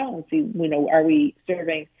as well and see, are we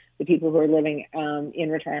serving the people who are living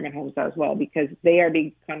in retirement homes as well, because they are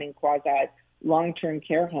becoming quasi long-term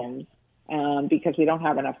care homes because we don't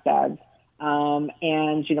have enough beds.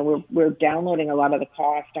 And, we're downloading a lot of the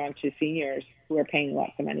cost onto seniors who are paying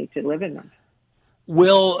lots of money to live in them.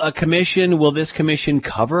 Will this commission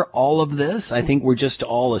cover all of this? I think we're just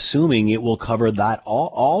all assuming it will cover that,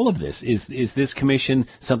 all of this. Is this commission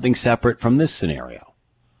something separate from this scenario?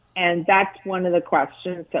 And that's one of the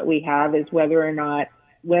questions that we have, is whether or not,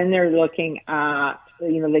 when they're looking at,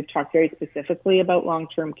 they've talked very specifically about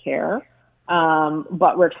long-term care,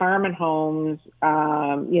 but retirement homes,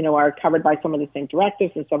 are covered by some of the same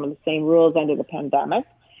directives and some of the same rules under the pandemic,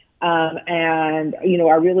 and,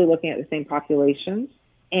 are really looking at the same populations.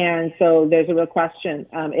 And so there's a real question.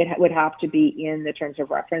 It would have to be in the terms of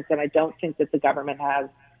reference, and I don't think that the government has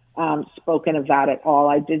spoken of that at all.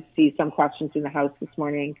 I did see some questions in the House this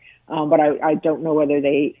morning, but I don't know whether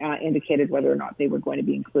they indicated whether or not they were going to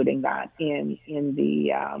be including that in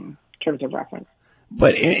the terms of reference.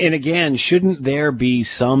 But, and again, shouldn't there be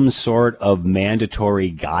some sort of mandatory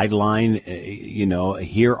guideline?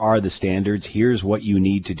 Here are the standards. Here's what you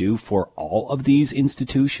need to do for all of these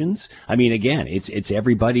institutions. I mean, again, it's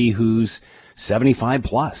everybody who's 75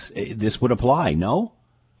 plus. This would apply, no?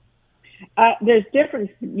 There's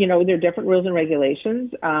different, there are different rules and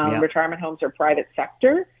regulations. Retirement homes are private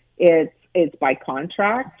sector. It's by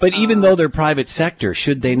contract. But even though they're private sector,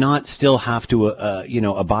 should they not still have to,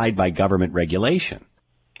 abide by government regulation?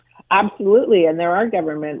 Absolutely. And there are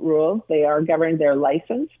government rules. They are governed. They're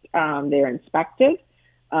licensed. They're inspected.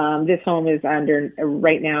 This home is under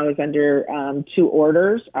 2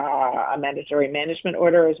 orders, a mandatory management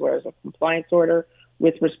order as well as a compliance order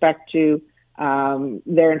with respect to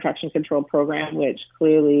their infection control program, which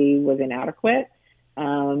clearly was inadequate.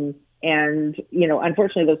 And,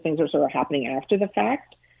 unfortunately, those things are sort of happening after the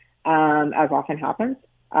fact, as often happens.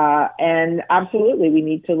 And absolutely, we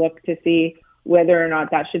need to look to see whether or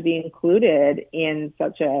not that should be included in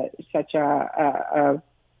such an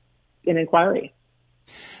inquiry.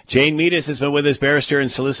 Jane Meadis has been with us, barrister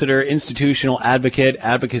and solicitor, institutional advocate,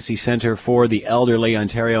 Advocacy Centre for the Elderly.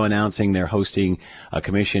 Ontario announcing they're hosting a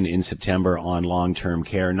commission in September on long-term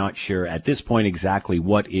care. Not sure at this point exactly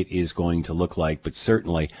what it is going to look like, but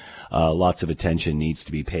certainly lots of attention needs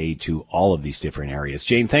to be paid to all of these different areas.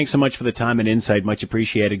 Jane, thanks so much for the time and insight. Much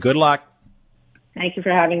appreciated. Good luck. Thank you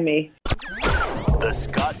for having me. The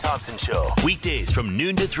Scott Thompson Show, weekdays from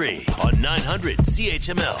noon to 3 on 900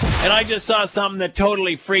 CHML. And I just saw something that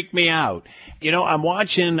totally freaked me out. I'm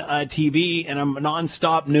watching TV and I'm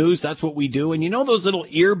nonstop news. That's what we do. And those little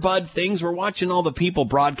earbud things? We're watching all the people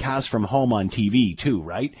broadcast from home on TV too,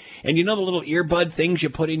 right? And the little earbud things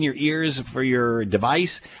you put in your ears for your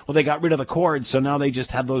device? Well, they got rid of the cords, so now they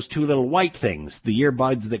just have those 2 little white things, the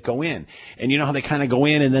earbuds that go in. And you know how they kind of go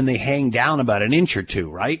in and then they hang down about an inch or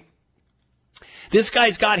 2, right? This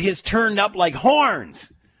guy's got his turned up like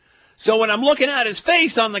horns. So when I'm looking at his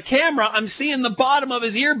face on the camera, I'm seeing the bottom of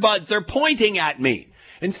his earbuds. They're pointing at me.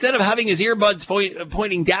 Instead of having his earbuds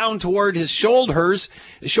pointing down toward his shoulders,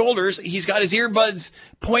 he's got his earbuds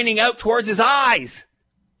pointing out towards his eyes.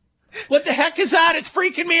 What the heck is that? It's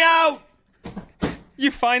freaking me out.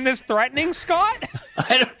 You find this threatening, Scott?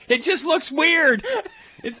 It just looks weird.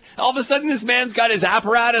 It's all of a sudden this man's got his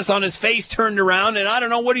apparatus on his face turned around, and I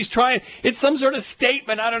don't know what he's trying. It's some sort of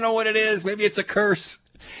statement. I don't know what it is. Maybe it's a curse.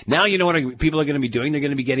 Now you know what people are going to be doing? They're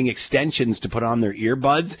going to be getting extensions to put on their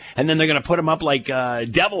earbuds, and then they're going to put them up like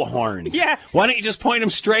devil horns. Yes. Why don't you just point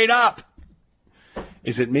them straight up?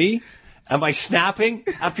 Is it me? Am I snapping?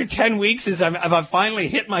 After 10 weeks, have I finally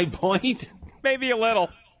hit my point? Maybe a little.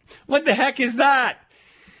 What the heck is that?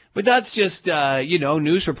 But that's just,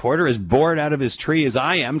 news reporter as bored out of his tree as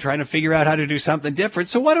I am trying to figure out how to do something different.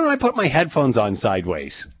 So why don't I put my headphones on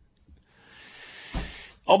sideways?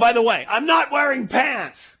 Oh, by the way, I'm not wearing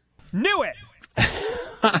pants. Knew it.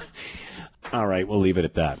 All right, we'll leave it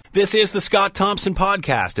at that. This is the Scott Thompson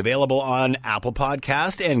Podcast, available on Apple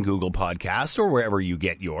Podcast and Google Podcast or wherever you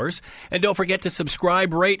get yours. And don't forget to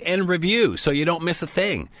subscribe, rate, and review so you don't miss a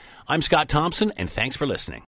thing. I'm Scott Thompson, and thanks for listening.